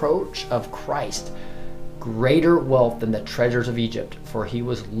reproach of Christ greater wealth than the treasures of Egypt, for he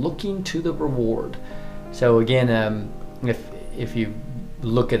was looking to the reward. So again, if you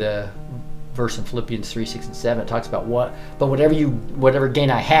look at a verse in Philippians 3:6-7, it talks about whatever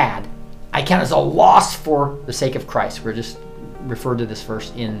gain I had, I count as a loss for the sake of Christ. We're just referred to this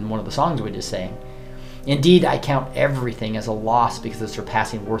verse in one of the songs we just sang. Indeed, I count everything as a loss because of the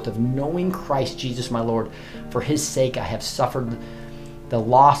surpassing worth of knowing Christ Jesus my Lord. For his sake I have suffered the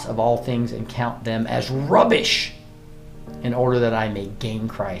loss of all things and count them as rubbish in order that I may gain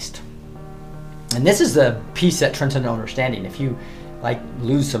Christ. And this is the peace that transcends understanding. If you like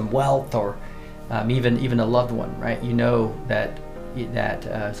lose some wealth or even a loved one, right? You know that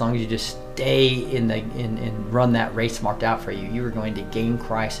as long as you just stay and run that race marked out for you, you are going to gain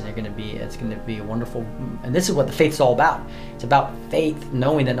Christ, and it's going to be a wonderful. And this is what the faith is all about. It's about faith,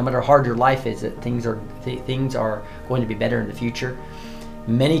 knowing that no matter how hard your life is, that things are going to be better in the future.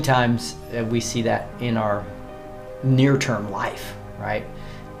 Many times we see that in our near-term life, right?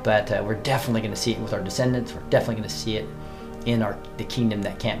 But we're definitely going to see it with our descendants. We're definitely going to see it in the kingdom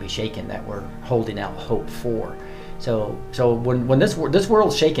that can't be shaken, that we're holding out hope for. So when this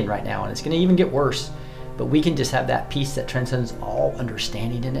world's shaken right now, and it's going to even get worse, but we can just have that peace that transcends all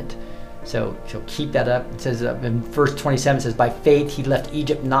understanding in it. So keep that up. It says in verse 27, it says, by faith he left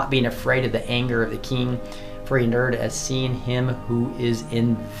Egypt, not being afraid of the anger of the king, for he endured as seeing him who is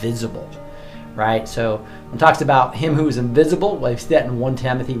invisible. Right? So when it talks about him who is invisible, well, we see that in 1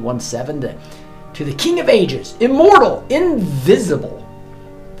 Timothy 1:7, to the King of ages, immortal, invisible,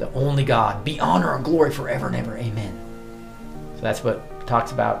 the only God, be honor and glory forever and ever. Amen. So that's what it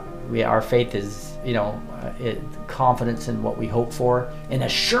talks about. Our faith is, confidence in what we hope for, and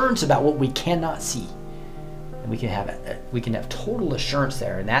assurance about what we cannot see. And we can have total assurance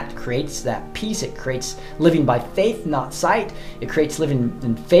there, and that creates that peace. It creates living by faith, not sight. It creates living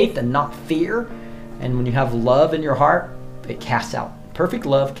in faith and not fear. And when you have love in your heart, it casts out. Perfect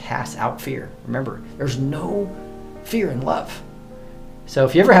love casts out fear. Remember, there's no fear in love. So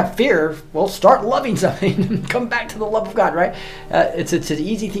if you ever have fear, well, start loving something and come back to the love of God, right? It's an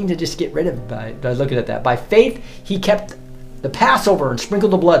easy thing to just get rid of by looking at that. By faith, he kept the Passover and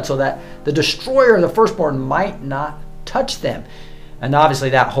sprinkled the blood so that the destroyer of the firstborn might not touch them. And obviously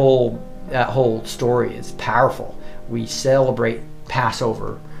that whole story is powerful. We celebrate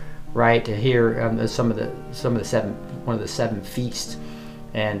Passover, right? To hear some of the seven feasts,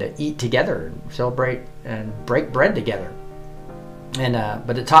 and eat together, celebrate and break bread together. And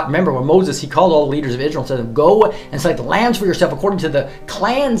but it taught. Remember when Moses, he called all the leaders of Israel and said, "Go and select lambs for yourself according to the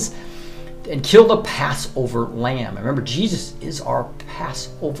clans, and kill the Passover lamb." Remember, Jesus is our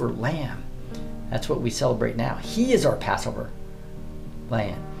Passover lamb. That's what we celebrate now. He is our Passover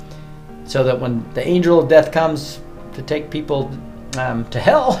lamb. So that when the angel of death comes to take people to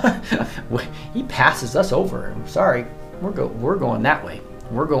hell, he passes us over. I'm sorry, we're going that way.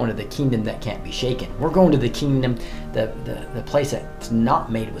 We're going to the kingdom that can't be shaken. We're going to the kingdom, the place that's not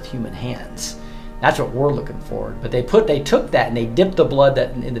made with human hands. That's what we're looking for. But they took that and they dipped the blood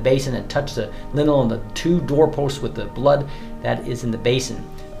in the basin and touched the lintel and the two doorposts with the blood that is in the basin.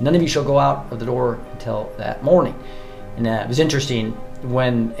 None of you shall go out of the door until that morning. And it was interesting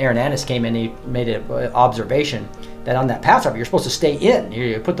when Aaron Annis came in. He made an observation that on that Passover you're supposed to stay in.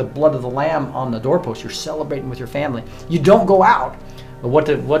 You put the blood of the lamb on the doorpost. You're celebrating with your family. You don't go out. But what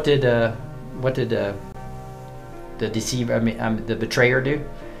did the deceiver, the betrayer do?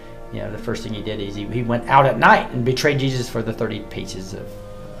 The first thing he did is he went out at night and betrayed Jesus for the 30 pieces of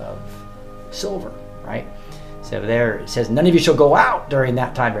silver, right? So there it says, none of you shall go out during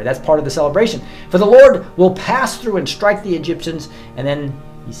that time period. That's part of the celebration. For the Lord will pass through and strike the Egyptians, and then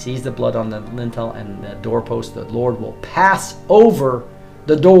he sees the blood on the lintel and the doorpost. The Lord will pass over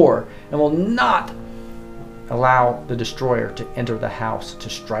the door and will not allow the destroyer to enter the house to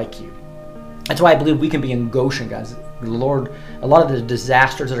strike you. That's why I believe we can be in Goshen, guys. The Lord, a lot of the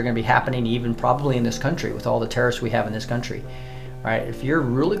disasters that are going to be happening, even probably in this country, with all the terrorists we have in this country, right? If you're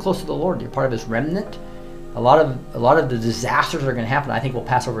really close to the Lord, you're part of His remnant. A lot of the disasters that are going to happen, I think, will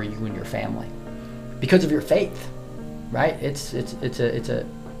pass over you and your family because of your faith, right?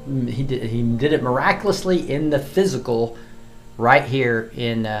 He did it miraculously in the physical, right here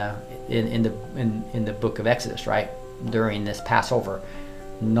in the book of Exodus, right? During this Passover,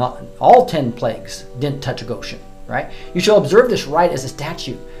 not all 10 plagues didn't touch Goshen, right? You shall observe this rite as a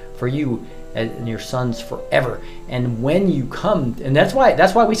statute for you and your sons forever. And when you come, and that's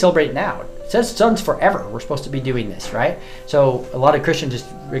why we celebrate it now. It says sons forever. We're supposed to be doing this, right? So a lot of Christians just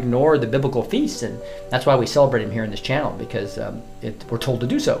ignore the biblical feasts, and that's why we celebrate them here in this channel, because we're told to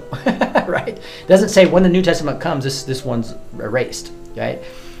do so, right? It doesn't say when the New Testament comes, this one's erased, right?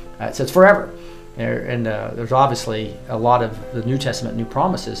 It says forever. And there's obviously a lot of the New Testament, new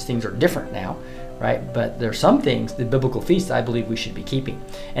promises. Things are different now, right? But there's some things, the biblical feasts, I believe we should be keeping.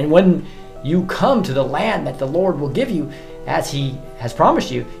 And when you come to the land that the Lord will give you, as He has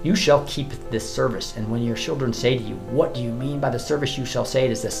promised you, you shall keep this service. And when your children say to you, what do you mean by the service? You shall say,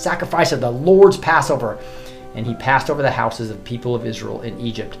 it is the sacrifice of the Lord's Passover. And he passed over the houses of the people of Israel in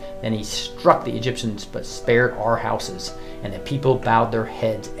Egypt. Then he struck the Egyptians, but spared our houses. And the people bowed their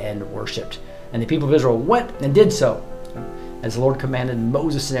heads and worshipped. And the people of Israel went and did so, as the Lord commanded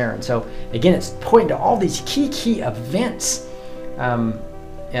Moses and Aaron. So again, it's pointing to all these key events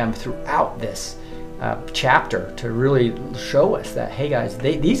throughout this chapter to really show us that, hey guys,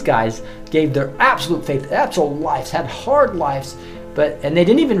 these guys gave their absolute faith, absolute lives, had hard lives, and they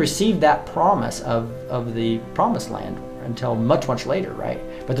didn't even receive that promise of the promised land until much later, right?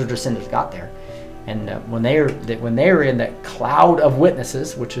 But their descendants got there. And when they were in that cloud of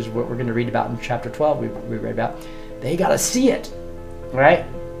witnesses, which is what we're going to read about in chapter 12, we read about, they got to see it, right?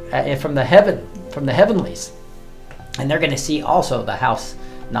 From the heavenlies. And they're going to see also the house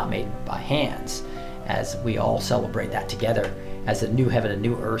not made by hands, as we all celebrate that together as the new heaven and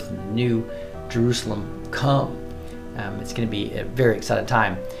new earth and the new Jerusalem come. It's going to be a very exciting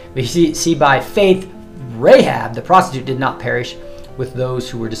time. We see by faith, Rahab, the prostitute, did not perish with those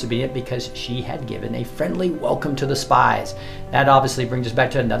who were disobedient because she had given a friendly welcome to the spies. That obviously brings us back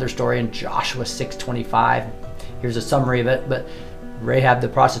to another story in Joshua 6:25. Here's a summary of it. But Rahab the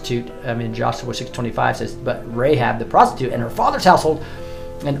prostitute, Joshua 6:25 says, but Rahab the prostitute and her father's household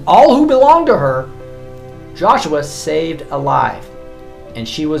and all who belonged to her, Joshua saved alive. And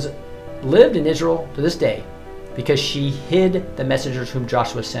she lived in Israel to this day, because she hid the messengers whom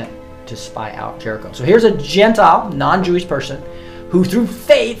Joshua sent to spy out Jericho. So here's a Gentile, non-Jewish person who through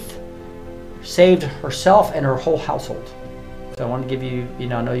faith saved herself and her whole household. So I want to give you,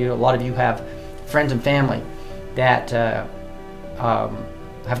 I know a lot of you have friends and family that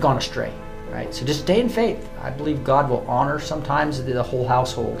have gone astray, right? So just stay in faith. I believe God will honor sometimes the whole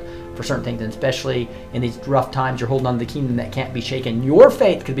household for certain things, and especially in these rough times, you're holding on to the kingdom that can't be shaken. Your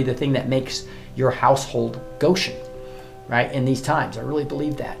faith could be the thing that makes your household Goshen, right? In these times, I really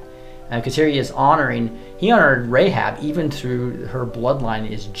believe that. Because here he honored Rahab even through her bloodline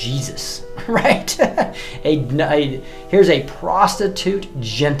is Jesus, right? Here's a prostitute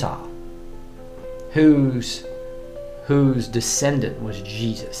Gentile whose descendant was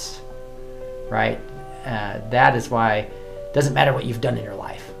Jesus, right? That is why it doesn't matter what you've done in your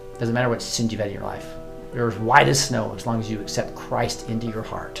life. It doesn't matter what sins you've had in your life. They're as white as snow as long as you accept Christ into your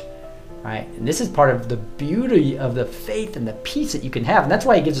heart. Right? And this is part of the beauty of the faith and the peace that you can have. And that's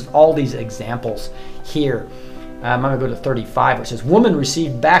why he gives us all these examples here. I'm going to go to 35, where it says, women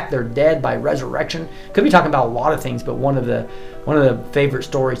received back their dead by resurrection. Could be talking about a lot of things, but one of the favorite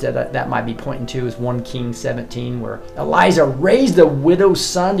stories that might be pointing to is 1 Kings 17, where Elijah raised the widow's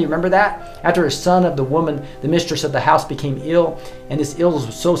son. Do you remember that? After his son of the woman, the mistress of the house, became ill, and this illness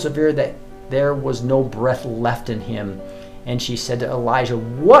was so severe that there was no breath left in him. And she said to Elijah,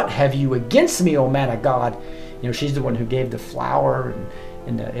 what have you against me, O man of God? She's the one who gave the flour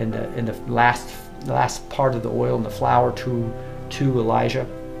and the last part of the oil and the flour to Elijah,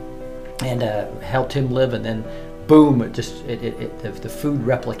 and helped him live. And then boom, the food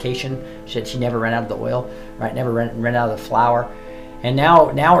replication. She never ran out of the oil, right? Never ran out of the flour. And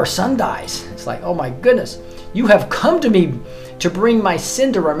now her son dies. It's like, oh my goodness, you have come to me to bring my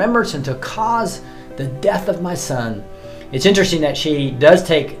sin to remembrance and to cause the death of my son. It's interesting that she does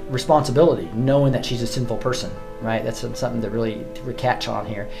take responsibility, knowing that she's a sinful person, right? That's something to really catch on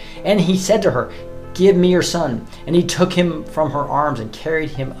here. And he said to her, give me your son. And he took him from her arms and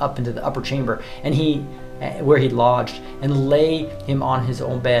carried him up into the upper chamber, and where he lodged, and lay him on his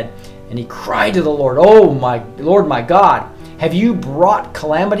own bed. And he cried to the Lord, oh my Lord, my God, have you brought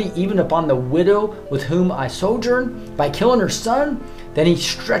calamity even upon the widow with whom I sojourn by killing her son? Then he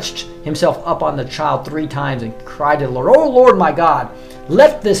stretched himself up on the child 3 times and cried to the Lord, oh Lord my God,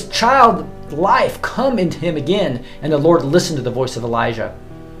 let this child life come into him again. And the Lord listened to the voice of Elijah.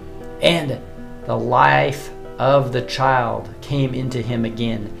 And the life of the child came into him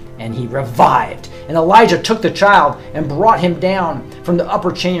again, and he revived. And Elijah took the child and brought him down from the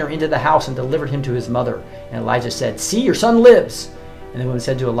upper chamber into the house and delivered him to his mother. And Elijah said, see, your son lives. And the woman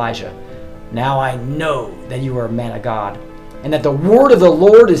said to Elijah, now I know that you are a man of God, and that the word of the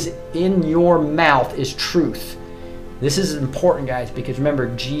Lord is in your mouth is truth. This is important, guys, because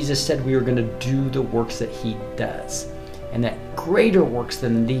remember, Jesus said we are going to do the works that he does, and that greater works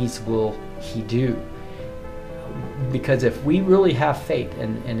than these will he do. Because if we really have faith,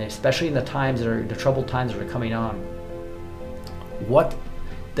 and especially in the troubled times that are coming on, what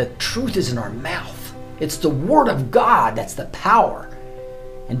the truth is in our mouth. It's the word of God that's the power.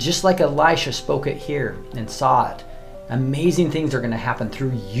 And just like Elisha spoke it here and saw it, amazing things are going to happen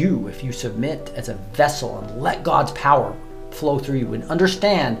through you if you submit as a vessel and let God's power flow through you, and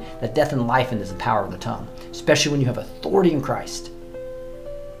understand that death and life is the power of the tongue, especially when you have authority in Christ.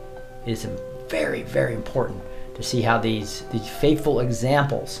 It is very, very important to see how these faithful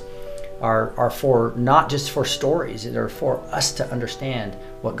examples are for not just for stories, they're for us to understand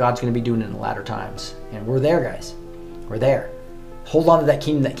what God's going to be doing in the latter times. And we're there, guys. We're there. Hold on to that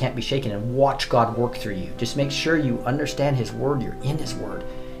kingdom that can't be shaken and watch God work through you. Just make sure you understand His Word, you're in His Word,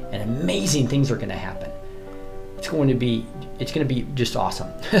 and amazing things are going to happen. It's going to be just awesome.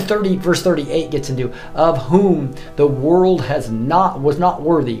 Verse 38 gets into, of whom the world was not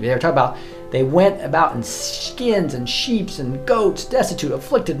worthy. They're talking about they went about in skins and sheep and goats, destitute,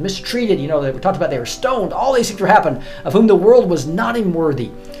 afflicted, mistreated. They talked about they were stoned. All these things were happening, of whom the world was not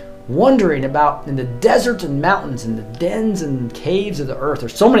worthy. Wandering about in the deserts and mountains, in the dens and caves of the earth.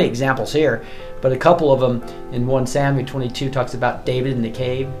 There's so many examples here, but a couple of them in 1 Samuel 22 talks about David in the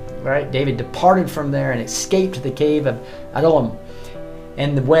cave, right? David departed from there and escaped to the cave of Adullam.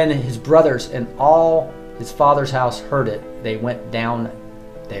 And when his brothers and all his father's house heard it, they went down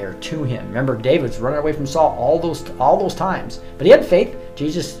there to him. Remember, David was running away from Saul all those times, but he had faith.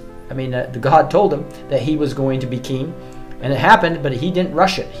 The God told him that he was going to be king. And it happened, but he didn't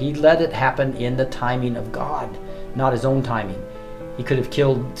rush it. He let it happen in the timing of God, not his own timing. He could have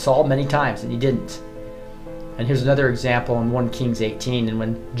killed Saul many times, and he didn't. And here's another example in 1 Kings 18. And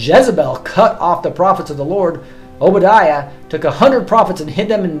when Jezebel cut off the prophets of the Lord, Obadiah took 100 prophets and hid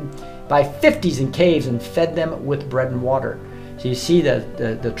them by 50s in caves and fed them with bread and water. So you see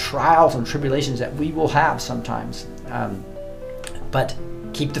the trials and tribulations that we will have sometimes. But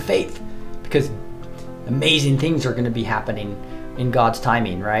keep the faith, because amazing things are going to be happening in God's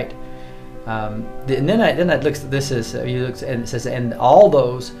timing, right? And then I looked at this and it says, and all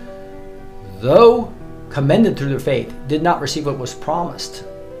those, though commended through their faith, did not receive what was promised.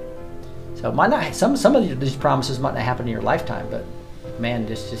 So it might not, some of these promises might not happen in your lifetime, but man,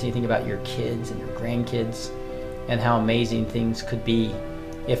 just you think about your kids and your grandkids and how amazing things could be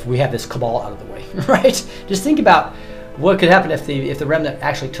if we have this cabal out of the way, right? Just think about what could happen if the remnant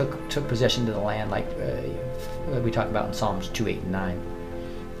actually took possession of the land, like we talk about in Psalms 2:8 and 9,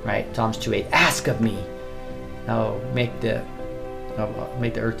 right? Psalms 2:8, ask of me, I'll make the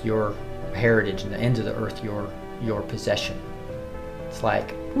earth your heritage and the ends of the earth your possession. It's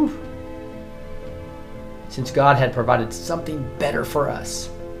like, whew. Since God had provided something better for us,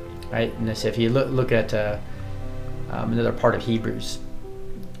 right? And this, if you look at another part of Hebrews,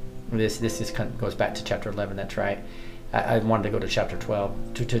 this kind of goes back to chapter 11. That's right. I wanted to go to chapter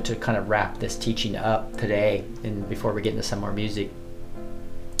 12 to kind of wrap this teaching up today, and before we get into some more music.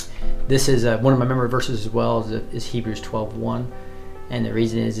 This is one of my memory verses as well, is Hebrews 12:1. And the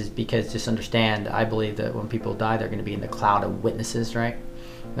reason is because, just understand, I believe that when people die, they're going to be in the cloud of witnesses, right?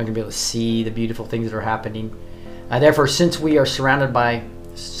 They're going to be able to see the beautiful things that are happening. Therefore, since we are surrounded by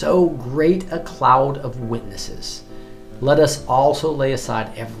so great a cloud of witnesses, let us also lay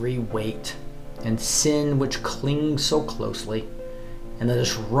aside every weight and sin which clings so closely, and let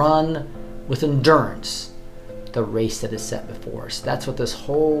us run with endurance the race that is set before us. That's what this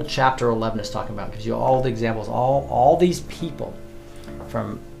whole chapter 11 is talking about. It gives you all the examples, all these people,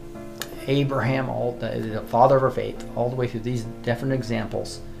 from Abraham, the father of our faith, all the way through these different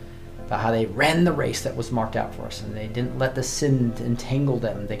examples about how they ran the race that was marked out for us, and they didn't let the sin entangle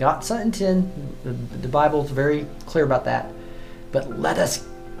them. They got sin. The Bible is very clear about that. But let us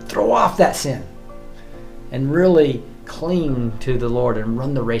throw off that sin and really cling to the Lord and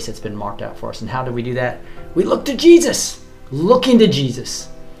run the race that's been marked out for us. And how do we do that? We look to Jesus. Looking to Jesus,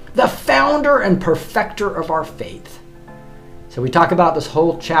 the founder and perfecter of our faith. So we talk about this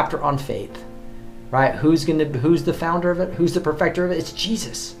whole chapter on faith, right? Who's the founder of it? Who's the perfecter of it? It's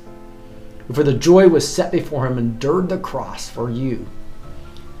Jesus, who for the joy was set before him endured the cross for you,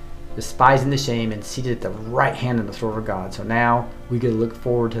 despising the shame, and seated at the right hand of the throne of God. So now we get to look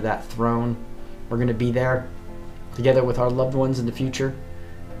forward to that throne. We're going to be there together with our loved ones in the future.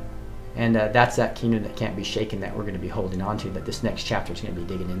 And that's that kingdom that can't be shaken that we're going to be holding on to, that this next chapter is going to be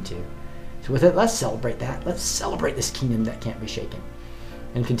digging into. So with it, let's celebrate that. Let's celebrate this kingdom that can't be shaken,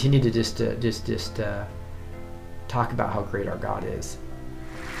 and continue to just talk about how great our God is.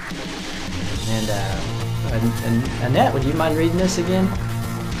 And Annette, would you mind reading this again?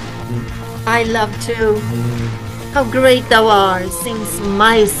 I love to. How great thou art, sings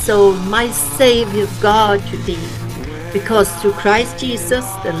my soul, my Savior God to thee. Because through Christ Jesus,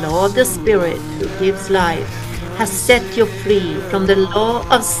 the law of the Spirit, who gives life, has set you free from the law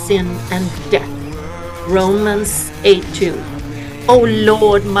of sin and death. Romans 8:2. O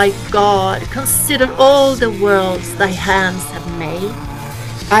Lord my God, consider all the worlds thy hands have made.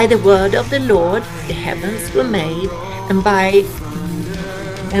 By the word of the Lord the heavens were made, and by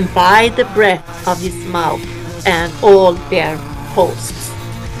the breath of his mouth, and all their hosts.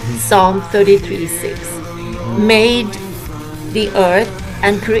 Psalm 33:6. Made the earth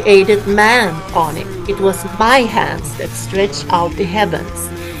and created man on it. It was my hands that stretched out the heavens.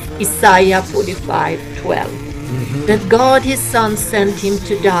 Isaiah 45:12. That God his son sent him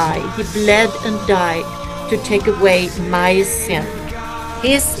to die. He bled and died to take away my sin.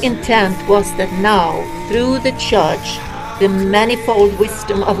 His intent was that now, through the church, the manifold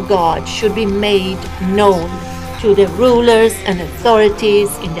wisdom of God should be made known to the rulers and authorities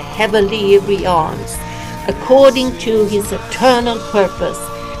in the heavenly realms, according to his eternal purpose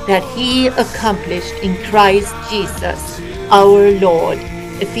that he accomplished in Christ Jesus our Lord.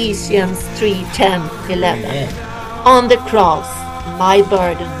 Ephesians 3:10, 11. On the cross, my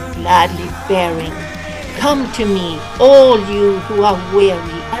burden gladly bearing. Come to me, all you who are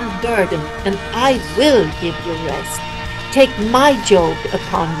weary and burdened, and I will give you rest. Take my yoke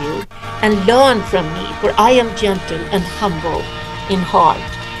upon you and learn from me, for I am gentle and humble in heart,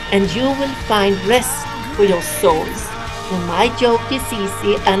 and you will find rest for your souls. For my yoke is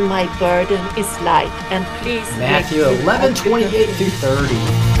easy and my burden is light. And please Matthew 11:28-30.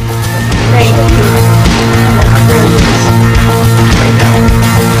 Thank you.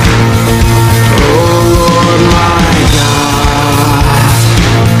 Lord my God,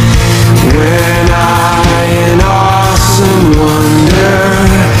 when I in awesome wonder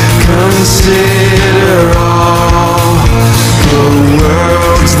consider all the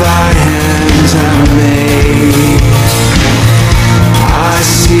worlds thy hands have made, I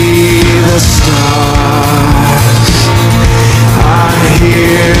see the stars, I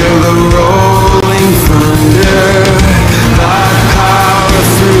hear the rolling thunder, thy power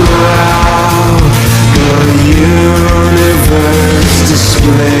throughout the universe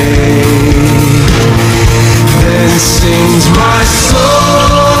displayed. Then sings my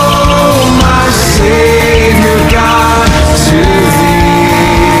soul, my Savior God, to thee.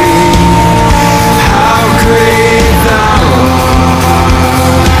 How great thou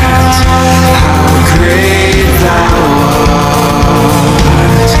art, how great thou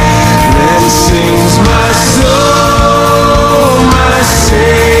art. Then sings my soul, my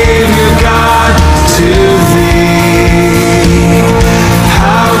Savior God, to thee.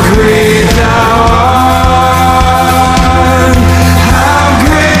 How great thou art, how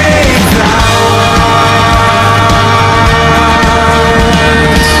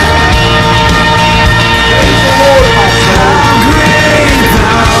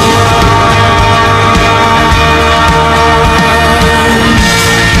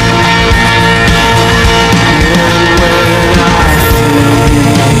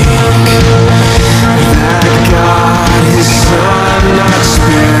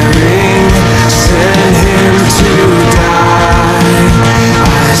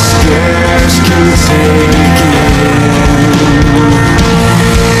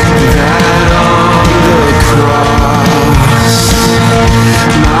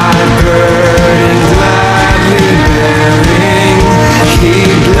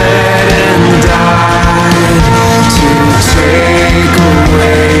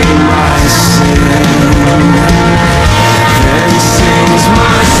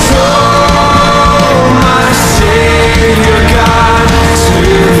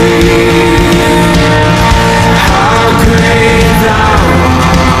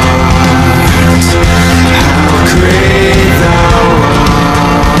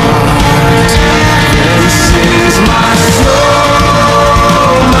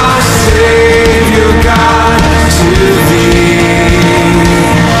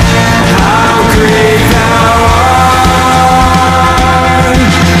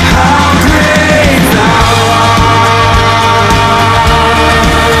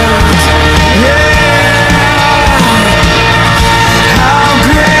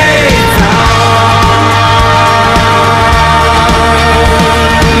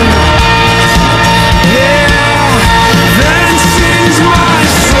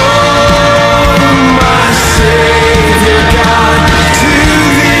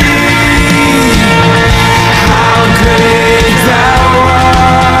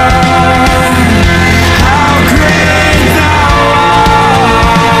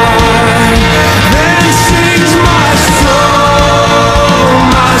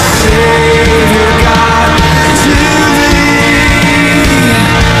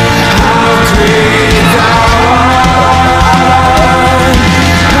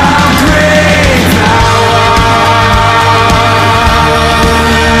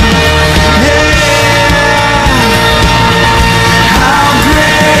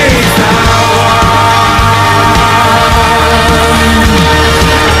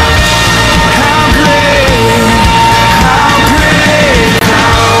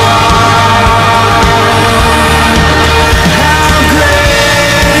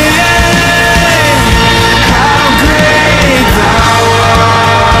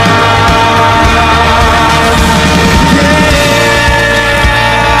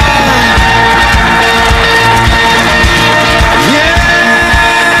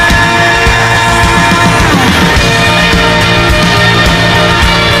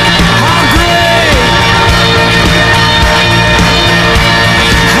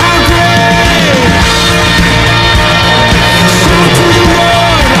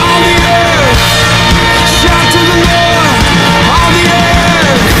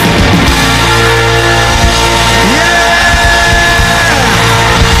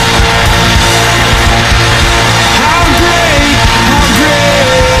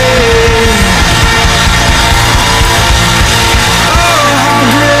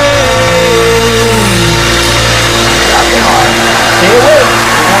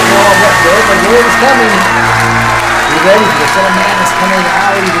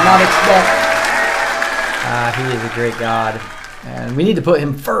not expect. He is a great God, and we need to put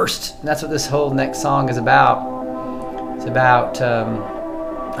him first. And that's what this whole next song is about. It's about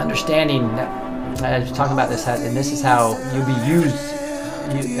understanding that I was talking about this, and this is how you'll be used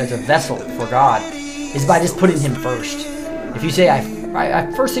as a vessel for God, is by just putting him first. If you say,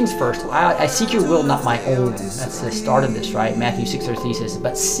 I first things first, I seek your will, not my own. That's the start of this, right? Matthew 6:13 says,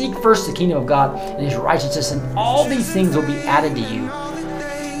 but seek first the kingdom of God and his righteousness, and all these things will be added to you.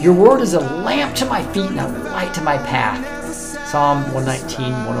 Your word is a lamp to my feet and a light to my path. Psalm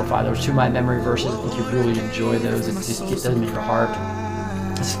 119, 105. Those are two of my memory verses. I think you really enjoy those. It just gets them in your heart.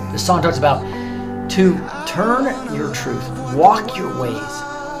 This song talks about to turn your truth, walk your ways.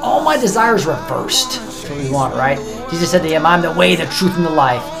 All my desires reversed. That's what we want, right? Jesus said to him, I'm the way, the truth, and the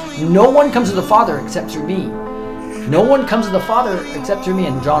life. No one comes to the Father except through me. No one comes to the Father except through me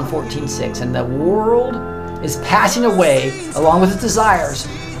in John 14:6. And the world is passing away along with its desires.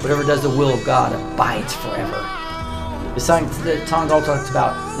 Whatever does the will of God abides forever. The song also talks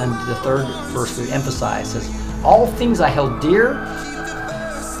about, and the third verse we emphasize, says, all things I held dear,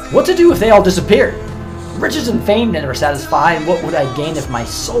 what to do if they all disappeared? Riches and fame never satisfy, and what would I gain if my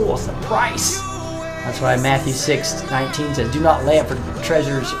soul was the price? That's why Matthew 6:19 says, do not lay up for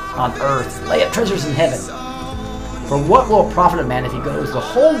treasures on earth, lay up treasures in heaven. For what will it profit a man if he goes the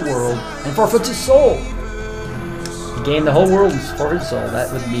whole world and forfeits his soul? Gain the whole world and forfeit his soul. That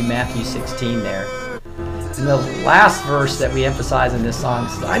would be Matthew 16 there. And the last verse that we emphasize in this song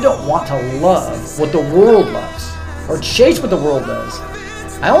says, I don't want to love what the world loves or chase what the world does.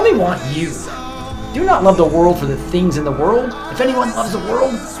 I only want you. Do not love the world for the things in the world. If anyone loves the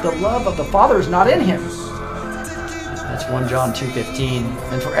world, the love of the Father is not in him. That's 1 John 2:15.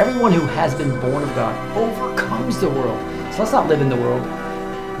 And for everyone who has been born of God overcomes the world. So let's not live in the world.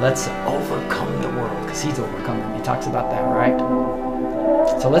 Let's overcome the world, because he's overcome them. He talks about that, right?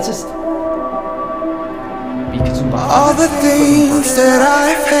 So let's just be consumed by all the things that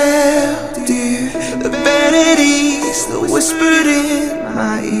I've held dear, the vanities that whispered in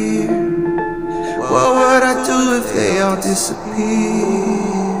my ear. What would I do if they all disappear?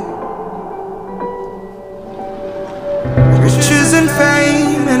 Riches and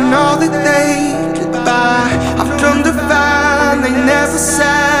fame and all that they could buy, I've come to find they never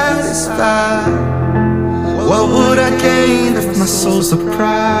satisfy. What would I gain if my soul's the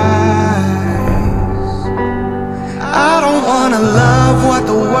prize? I don't wanna love what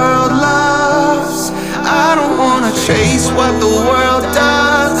the world loves. I don't wanna chase what the world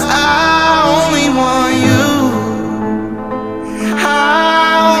does. I only want you. I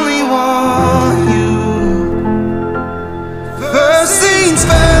only want you. First things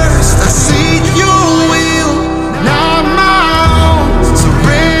first, I seek your will, not my own.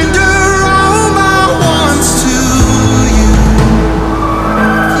 Surrender all my wants to you.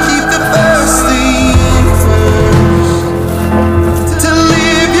 Keep the first thing first. To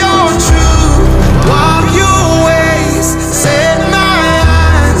live your truth, walk your ways, set my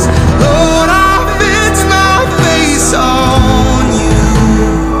eyes. Lord, I fix my face on you.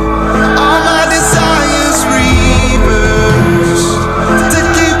 All my desires reverse. To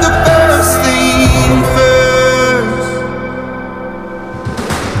keep the first thing first.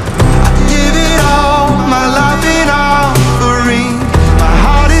 I give it all, my life in offering. My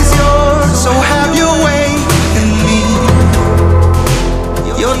heart is yours, so have your way in me.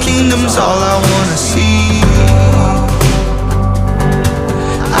 Your kingdom's all I wanna see.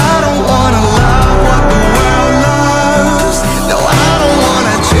 I don't wanna love what the world loves. No, I don't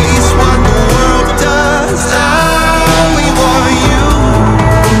wanna chase what the world does. I only want you.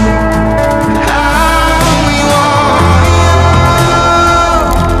 I only want you.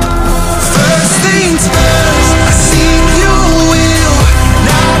 First things first, I seek your will,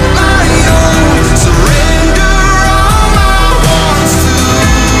 not my own. Surrender all my wants to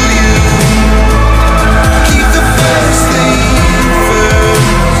you.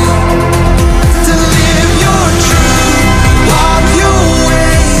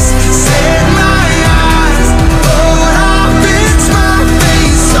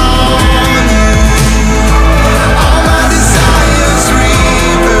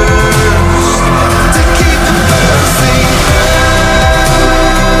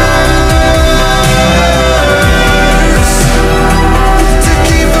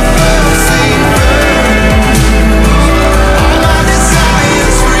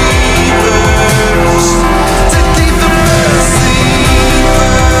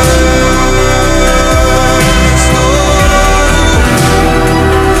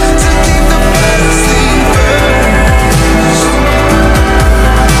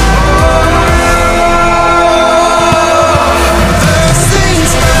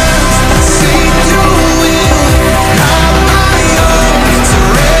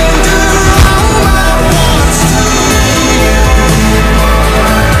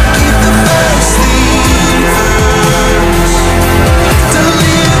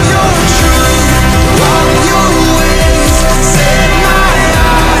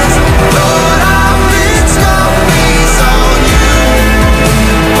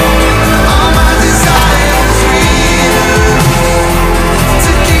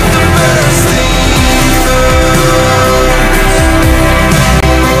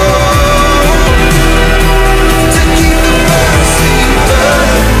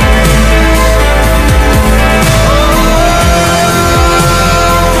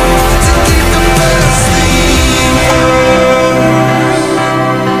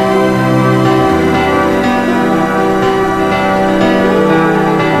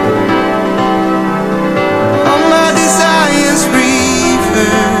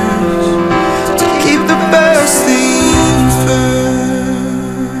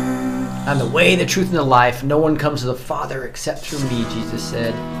 I'm the way, the truth, and the life. No one comes to the Father except through me, Jesus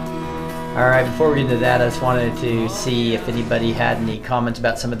said. All right, before we get into that, I just wanted to see if anybody had any comments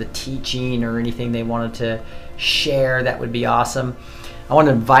about some of the teaching or anything they wanted to share. That would be awesome. I want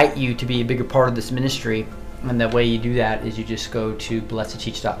to invite you to be a bigger part of this ministry. And the way you do that is you just go to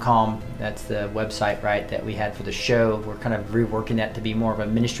blessed2teach.com. That's the website, right, that we had for the show. We're kind of reworking that to be more of a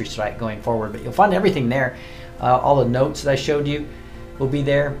ministry site going forward. But you'll find everything there. All the notes that I showed you will be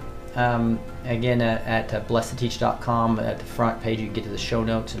there. Again, at blessed2teach.com. At the front page, you can get to the show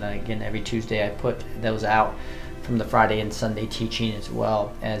notes. And again, every Tuesday I put those out from the Friday and Sunday teaching, as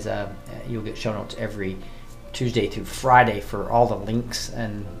well as you'll get show notes every Tuesday through Friday for all the links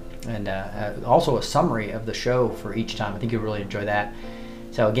and also a summary of the show for each time. I think you'll really enjoy that.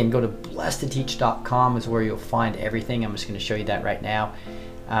 So again, go to blessed2teach.com is where you'll find everything. I'm just going to show you that right now.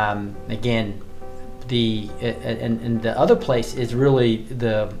 Again, and the other place is really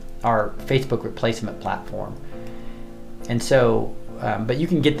our Facebook replacement platform. And so, but you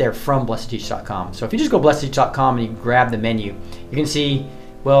can get there from blessed2teach.com. So if you just go blessed2teach.com and you grab the menu, you can see,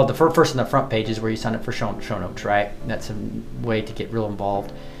 well, the first on the front page is where you sign up for show notes, right? That's a way to get real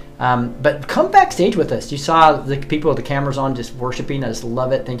involved. But come backstage with us. You saw the people with the cameras on just worshiping. I just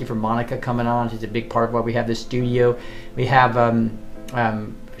love it. Thank you for Monica coming on. She's a big part of why we have this studio. We have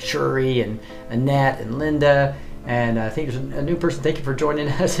Shuri and Annette and Linda. And I think there's a new person. Thank you for joining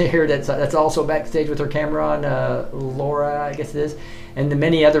us here. That's also backstage with her camera on. Laura, I guess it is. And the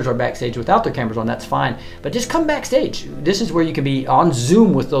many others are backstage without their cameras on. That's fine. But just come backstage. This is where you can be on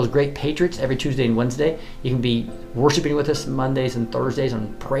Zoom with those great patriots every Tuesday and Wednesday. You can be worshiping with us Mondays and Thursdays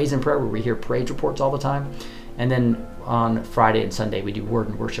on Praise and Prayer, where we hear praise reports all the time. And then on Friday and Sunday, we do Word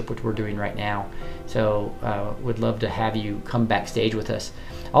and Worship, which we're doing right now. So would love to have you come backstage with us.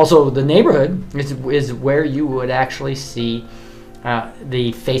 Also, the neighborhood is where you would actually see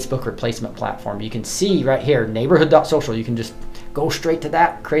the Facebook replacement platform. You can see right here, neighborhood.social. You can just go straight to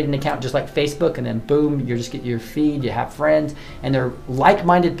that, create an account just like Facebook, and then boom, you just get your feed, you have friends, and they're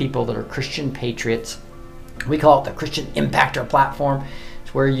like-minded people that are Christian patriots. We call it the Christian Impactor platform.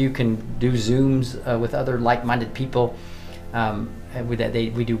 It's where you can do Zooms with other like-minded people. And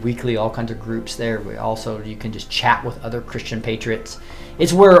we do weekly all kinds of groups there. You can just chat with other Christian patriots.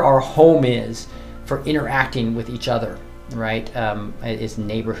 It's where our home is for interacting with each other, right? It's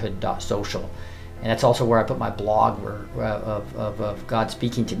neighborhood.social. And that's also where I put my blog of God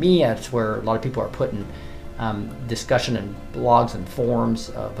speaking to me. That's where a lot of people are putting discussion and blogs and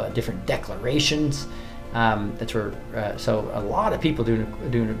forums of different declarations. That's where, so a lot of people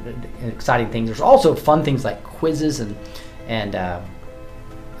doing exciting things. There's also fun things like quizzes and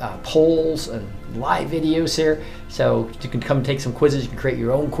polls and live videos here. So you can come take some quizzes. You can create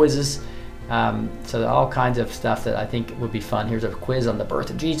your own quizzes. So all kinds of stuff that I think would be fun. Here's a quiz on the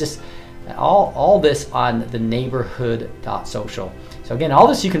birth of Jesus. All this on the neighborhood.social. So again, all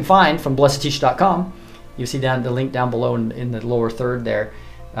this you can find from blessed2teach.com. You see the link down below in the lower third there.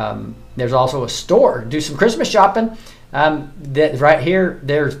 There's also a store. Do some Christmas shopping. Right here,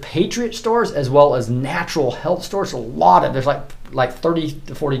 there's Patriot stores as well as natural health stores. There's like 30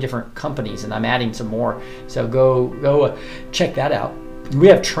 to 40 different companies, and I'm adding some more. So go check that out. We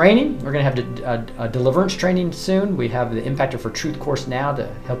have training. We're going to have a deliverance training soon. We have the Impactor for Truth course now to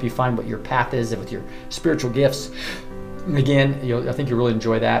help you find what your path is with your spiritual gifts. Again, I think you'll really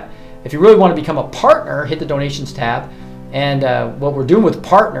enjoy that. If you really want to become a partner, hit the donations tab. And what we're doing with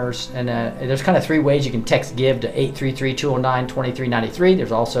partners, and there's kind of three ways you can text give to 833-209-2393.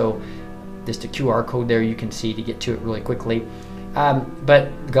 There's also just a QR code there you can see to get to it really quickly.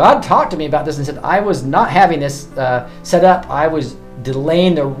 But God talked to me about this and said I was not having this set up. I was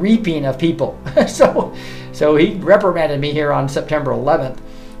delaying the reaping of people. so he reprimanded me here on September 11th.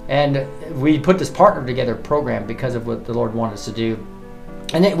 And we put this partner together program because of what the Lord wanted us to do.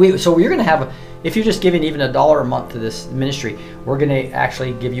 And then we're going to have, if you're just giving even $1 a month to this ministry, we're going to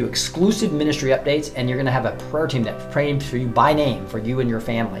actually give you exclusive ministry updates, and you're going to have a prayer team that's praying for you by name, for you and your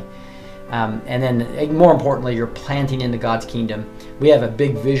family. And then more importantly, you're planting into God's kingdom. We have a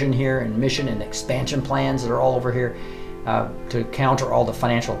big vision here and mission and expansion plans that are all over here to counter all the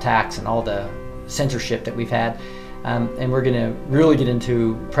financial attacks and all the censorship that we've had. And we're going to really get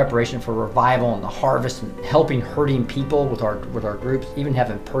into preparation for revival and the harvest and helping hurting people with our groups, even have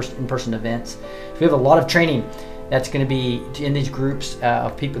in-person events. So we have a lot of training that's going to be in these groups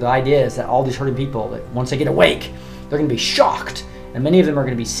of people. The idea is that all these hurting people, that once they get awake, they're going to be shocked. And many of them are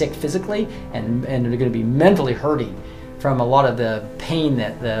going to be sick physically, and they're going to be mentally hurting from a lot of the pain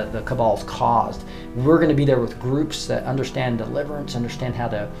that the cabal's caused. We're going to be there with groups that understand deliverance, understand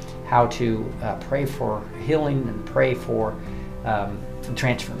how to pray for healing and pray for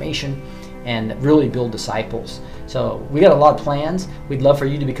transformation and really build disciples. So we got a lot of plans. We'd love for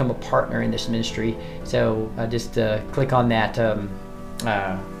you to become a partner in this ministry. So just click on that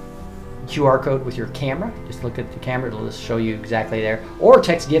QR code with your camera. Just look at the camera. It'll just show you exactly there. Or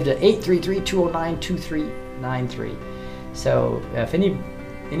text GIVE to 833-209-2393. So if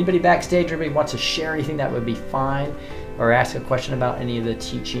anybody backstage or anybody wants to share anything, that would be fine. Or ask a question about any of the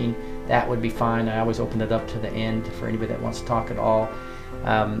teaching, that would be fine. I always open it up to the end for anybody that wants to talk at all.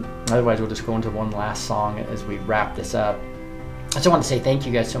 Otherwise, we'll just go into one last song as we wrap this up. I just want to say thank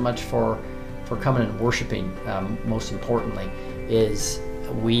you guys so much for coming and worshiping. Most importantly, is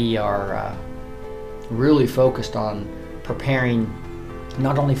we are really focused on preparing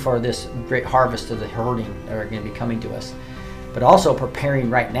not only for this great harvest of the hurting that are going to be coming to us, but also preparing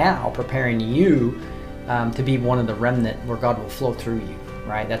you to be one of the remnant where God will flow through you,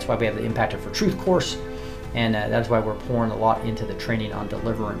 right? That's why we have the Impactor for Truth course. And that's why we're pouring a lot into the training on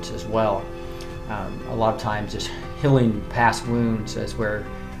deliverance as well. A lot of times just healing past wounds is where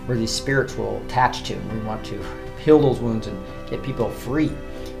these spirits will attach to. And we want to heal those wounds and get people free.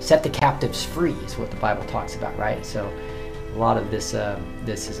 Set the captives free is what the Bible talks about, right? So a lot of this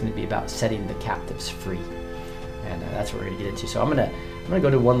is going to be about setting the captives free. And that's what we're going to get into. So I'm going to go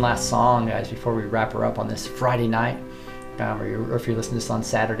to one last song, guys, before we wrap her up on this Friday night. Or if you're listening to this on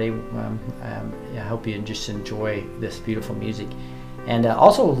Saturday, I hope you just enjoy this beautiful music. And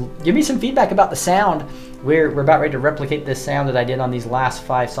also, give me some feedback about the sound. We're about ready to replicate this sound that I did on these last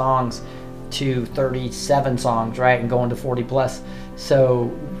 5 songs to 37 songs, right? And going to 40 plus.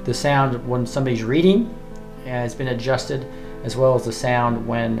 So the sound when somebody's reading has been adjusted, as well as the sound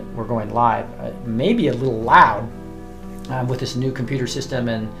when we're going live. Maybe a little loud with this new computer system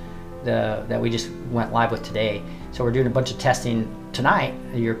and that we just went live with today. So we're doing a bunch of testing tonight.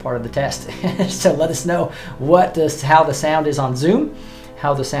 You're part of the test. So let us know how the sound is on Zoom,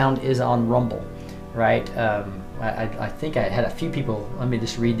 how the sound is on Rumble, right? I think I had a few people. Let me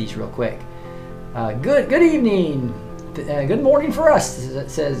just read these real quick. Good evening. Good morning for us. It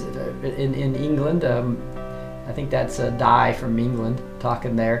says in England. I think that's Di from England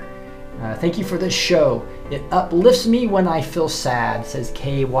talking there. Thank you for this show. It uplifts me when I feel sad, says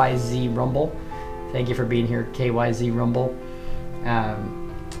KYZ Rumble. Thank you for being here, KYZ Rumble.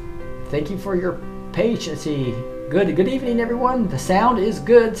 Thank you for your patience. Good evening, everyone. The sound is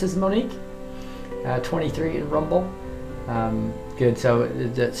good, says Monique. 23 in Rumble. Good. So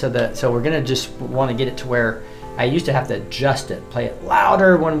we're gonna just want to get it to where I used to have to adjust it, play it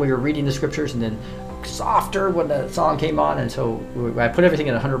louder when we were reading the scriptures, and then softer when the song came on. And so I put everything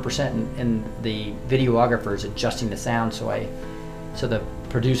at 100%, and the videographer is adjusting the sound so the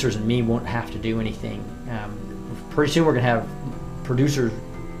producers and me won't have to do anything. Pretty soon we're gonna have producers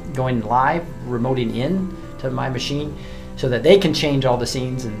going live, remoting in to my machine so that they can change all the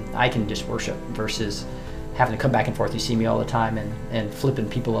scenes and I can just worship versus having to come back and forth. You see me all the time and flipping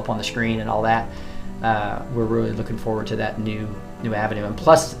people up on the screen and all that. We're really looking forward to that new avenue. And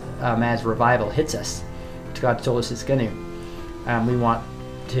plus, as revival hits us, God told us it's going to, we want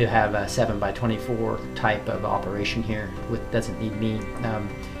to have a 7x24 type of operation here doesn't need me,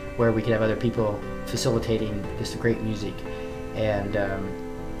 where we could have other people facilitating this great music and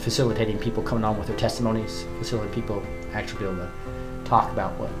facilitating people coming on with their testimonies, facilitating people actually be able to talk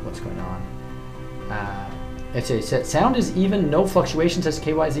about what's going on. It says sound is even, no fluctuations, says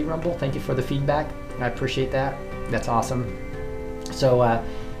KYZ Rumble. Thank you for the feedback. I appreciate that. That's awesome. So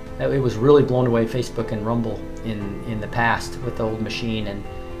it was really blown away, Facebook and Rumble in the past with the old machine, and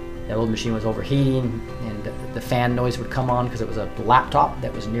the old machine was overheating and the fan noise would come on because it was a laptop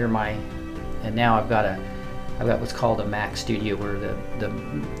that was near my, and now I've got what's called a Mac Studio where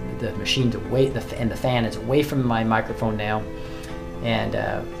the machine's away, and the fan is away from my microphone now, and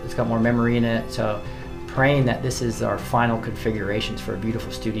it's got more memory in it. So praying that this is our final configurations for a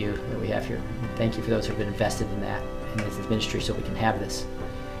beautiful studio that we have here. Thank you for those who have been invested in that, in this ministry, so we can have this.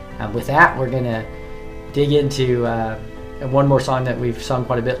 With that, we're going to dig into one more song that we've sung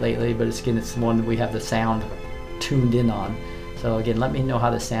quite a bit lately, but it's one that we have the sound tuned in on. So again, let me know how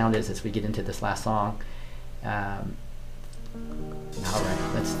the sound is as we get into this last song. All right,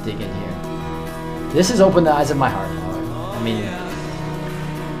 let's dig in here. This is Open the Eyes of My Heart. I mean,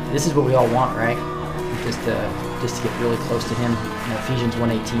 this is what we all want, right? Just to get really close to Him. And Ephesians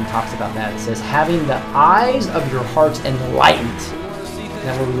 1:18 talks about that. It says, having the eyes of your hearts enlightened. Isn't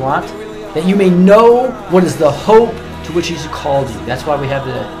that what we want? That you may know what is the hope to which He's called you. That's why we have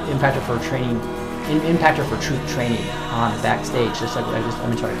the Impactor for Truth training on backstage. Just like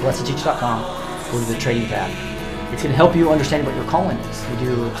blessedteach.com. Go to the training tab. It's going to help you understand what your calling is. We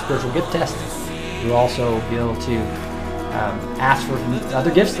do a spiritual gift test. You'll also be able to Ask for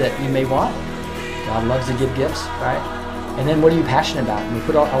other gifts that you may want. God loves to give gifts, right? And then what are you passionate about? And we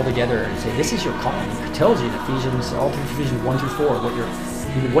put it all together and say, this is your calling. It tells you in Ephesians 1 through 4,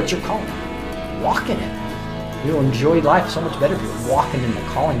 what's your calling. Walk in it. You'll enjoy life so much better if you're walking in the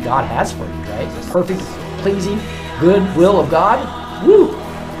calling God has for you, right? The perfect, pleasing, good will of God. Woo!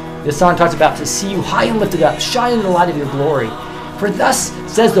 This song talks about to see you high and lifted up, shine in the light of your glory. For thus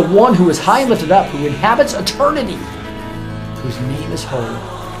says the one who is high and lifted up, who inhabits eternity, whose name is holy.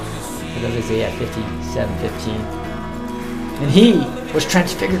 That's Isaiah 57:15. And he was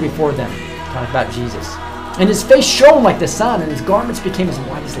transfigured before them. Talking about Jesus. And his face shone like the sun, and his garments became as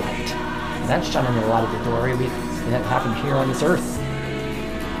white as light. And that's shining in the light of your glory. And that happened here on this earth.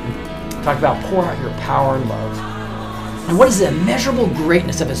 Talk about pour out your power and love. And what is the immeasurable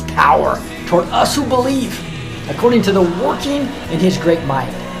greatness of his power toward us who believe, according to the working in his great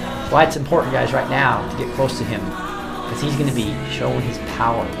might. Why it's important, guys, right now to get close to him, because he's going to be showing his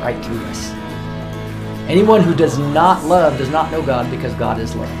power right through us. Anyone who does not love does not know God, because God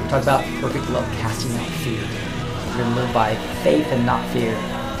is love. We talk about perfect love casting out fear. We're going to live by faith and not fear.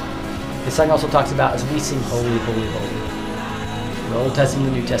 This song also talks about as we sing holy, holy, holy. The Old Testament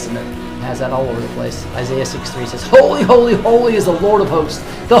and the New Testament has that all over the place. Isaiah 6:3 says, holy, holy, holy is the Lord of hosts.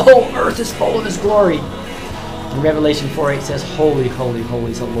 The whole earth is full of his glory. And Revelation 4:8 says, holy, holy,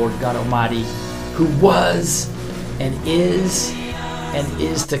 holy is the Lord God Almighty, who was and is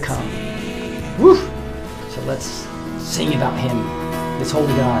to come. Woo! So let's sing about him, this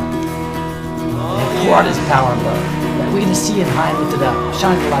holy God. And pour out his power and love, that we can see him high and lifted up,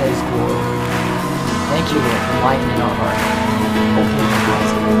 shine the light of his glory. Thank you, Lord, for enlightening our heart. Hopefully, we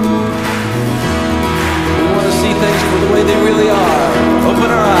want to see things for the way they really are.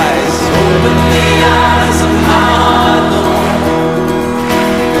 Open our eyes. Open the eyes of my heart, Lord.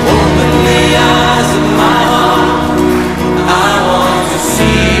 Open the eyes of my heart. I want to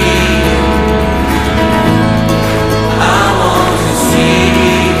see. I want to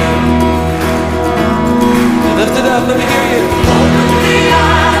see. Lift it up, let me hear you. Open the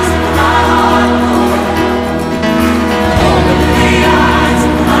eyes of my heart, Lord. Open the eyes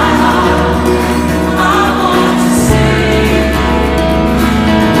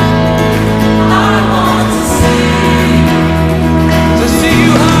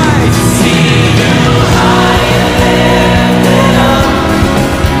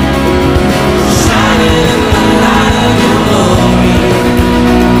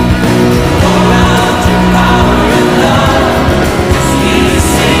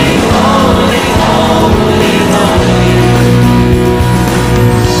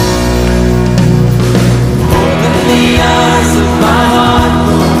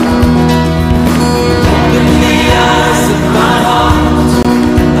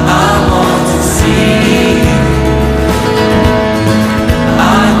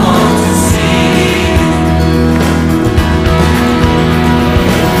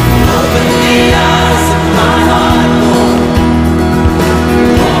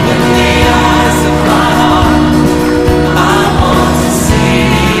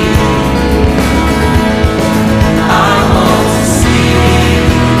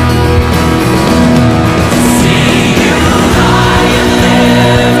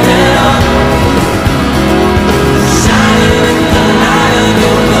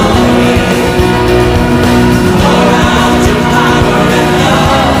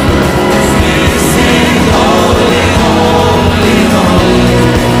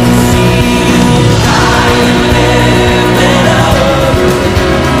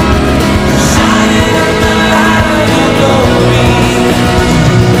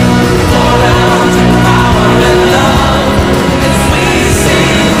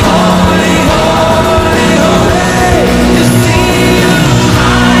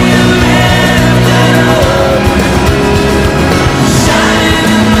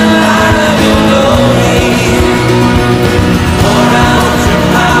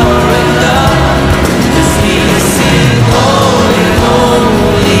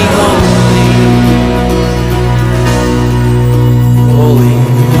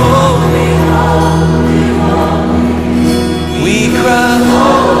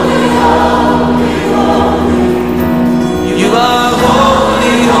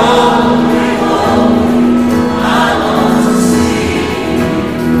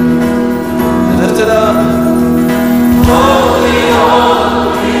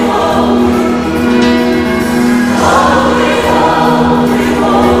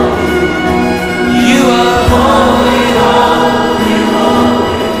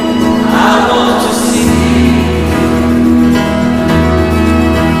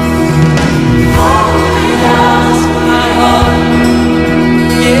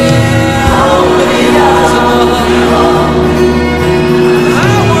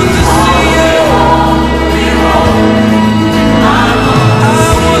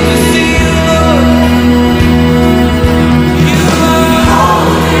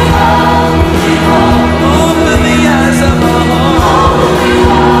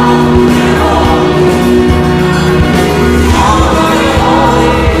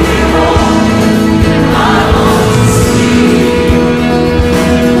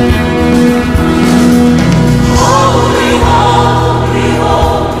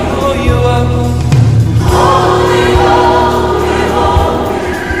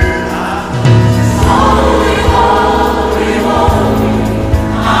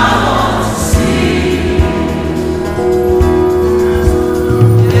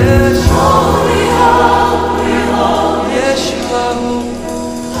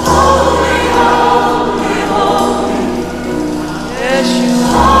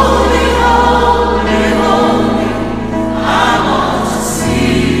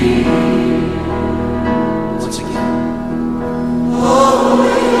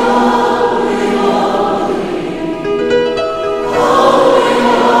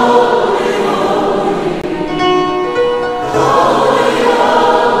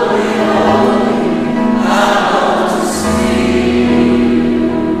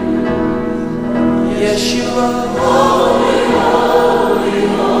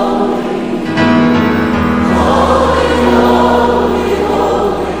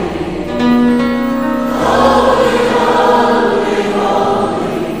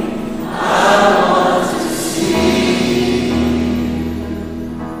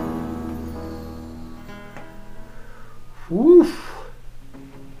Woof.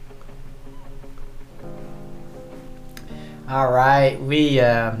 All right, we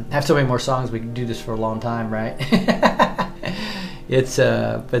have so many more songs. We can do this for a long time, right? It's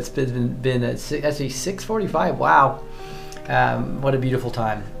been at actually 6:45. Wow, what a beautiful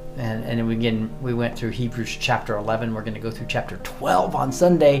time! And we went through Hebrews chapter 11. We're going to go through chapter 12 on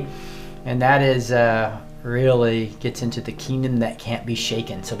Sunday, and that is really gets into the kingdom that can't be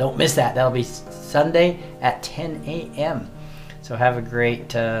shaken. So don't miss that. That'll be Sunday at 10 a.m. So have a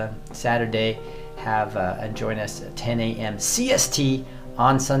great Saturday. And join us at 10 a.m. CST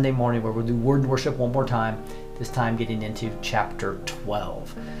on Sunday morning, where we'll do Word and Worship one more time. This time getting into chapter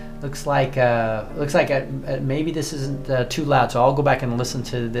 12. Looks like maybe this isn't too loud, so I'll go back and listen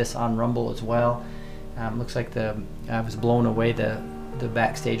to this on Rumble as well. Looks like I was blown away the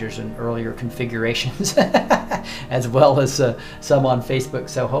backstagers in earlier configurations, as well as some on Facebook.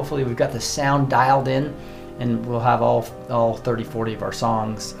 So hopefully we've got the sound dialed in, and we'll have all 30-40 of our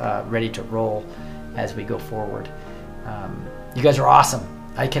songs ready to roll as we go forward. You guys are awesome.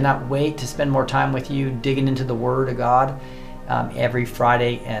 I cannot wait to spend more time with you digging into the Word of God every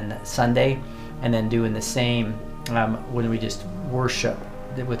Friday and Sunday, and then doing the same when we just worship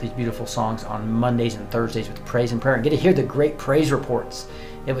with these beautiful songs on Mondays and Thursdays with praise and prayer, and get to hear the great praise reports.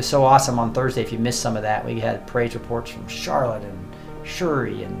 It was so awesome on Thursday. If you missed some of that, we had praise reports from Charlotte and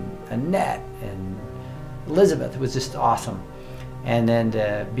Shuri and Annette and Elizabeth. It was just awesome. And then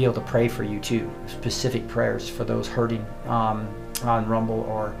to be able to pray for you too, specific prayers for those hurting on Rumble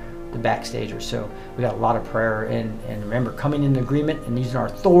or the backstagers. So we got a lot of prayer, and remember, coming in agreement and using our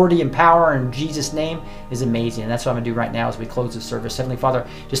authority and power in Jesus' name is amazing. And that's what I'm going to do right now as we close the service. Heavenly Father,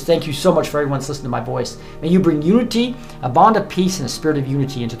 just thank you so much for everyone that's listening to my voice. May you bring unity, a bond of peace, and a spirit of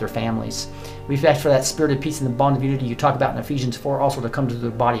unity into their families. We've asked for that spirit of peace and the bond of unity you talk about in Ephesians 4, also to come to the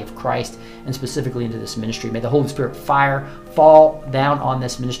body of Christ, and specifically into this ministry. May the Holy Spirit fire fall down on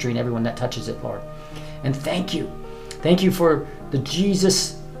this ministry and everyone that touches it, Lord. And thank you. Thank you for the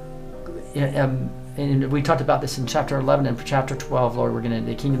Jesus. And we talked about this in chapter 11 and chapter 12, Lord. We're going to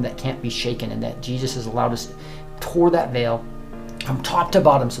the kingdom that can't be shaken, and that Jesus has allowed us, tore that veil from top to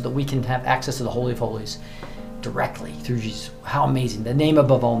bottom, so that we can have access to the Holy of Holies directly through Jesus. How amazing. The name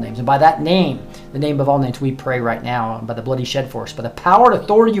above all names. And by that name, the name above all names, we pray right now, by the blood he shed for us, by the power and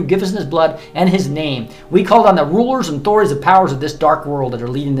authority you give us in his blood and his name. We call on the rulers and authorities and powers of this dark world that are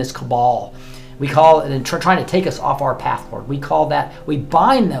leading this cabal. We call it and trying to take us off our path, Lord. We call that, we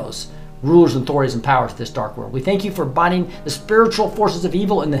bind those rulers and authorities and powers of this dark world. We thank you for binding the spiritual forces of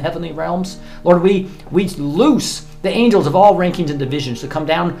evil in the heavenly realms. Lord, we loose the angels of all rankings and divisions to come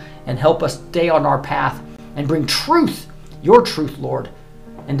down and help us stay on our path and bring truth, your truth, Lord,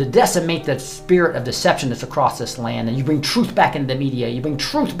 and to decimate the spirit of deception that's across this land. And you bring truth back into the media. You bring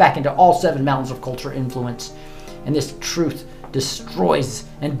truth back into all 7 mountains of culture influence. And this truth destroys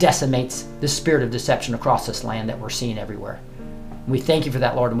and decimates the spirit of deception across this land that we're seeing everywhere. We thank you for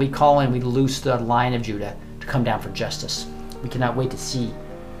that, Lord, and we call and we loose the Lion of Judah to come down for justice. We cannot wait to see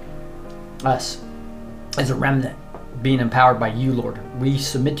us as a remnant being empowered by you, Lord. We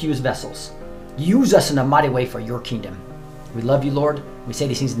submit to you as vessels. Use us in a mighty way for your kingdom. We love you, Lord. We say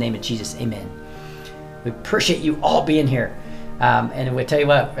these things in the name of Jesus. Amen. We appreciate you all being here. And we'll tell you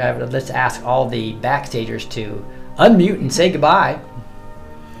what, let's ask all the backstagers to unmute and say goodbye.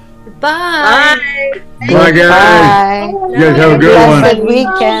 Bye. Bye, guys. You guys have a good one. Blessed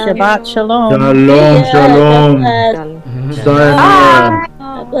weekend. Shabbat shalom. Shalom, shalom. Sayonara.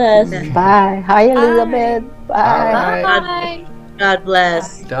 God bless. Bye. Hi, Elizabeth. Bye. All right. God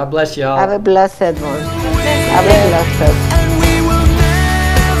bless. God bless y'all. Have a blessed one. Have a blessed. And we will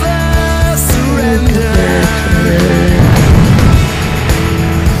never surrender.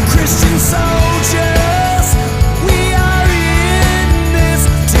 Christian soldiers, we are in this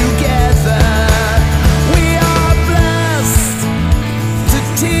together. We are blessed to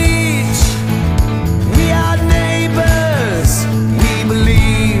teach. We are neighbors, we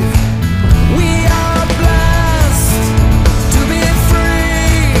believe. We are blessed to be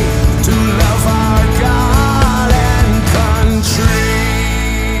free, to love our God and country.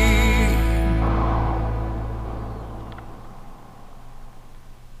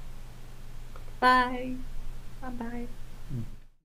 Bye. Bye-bye.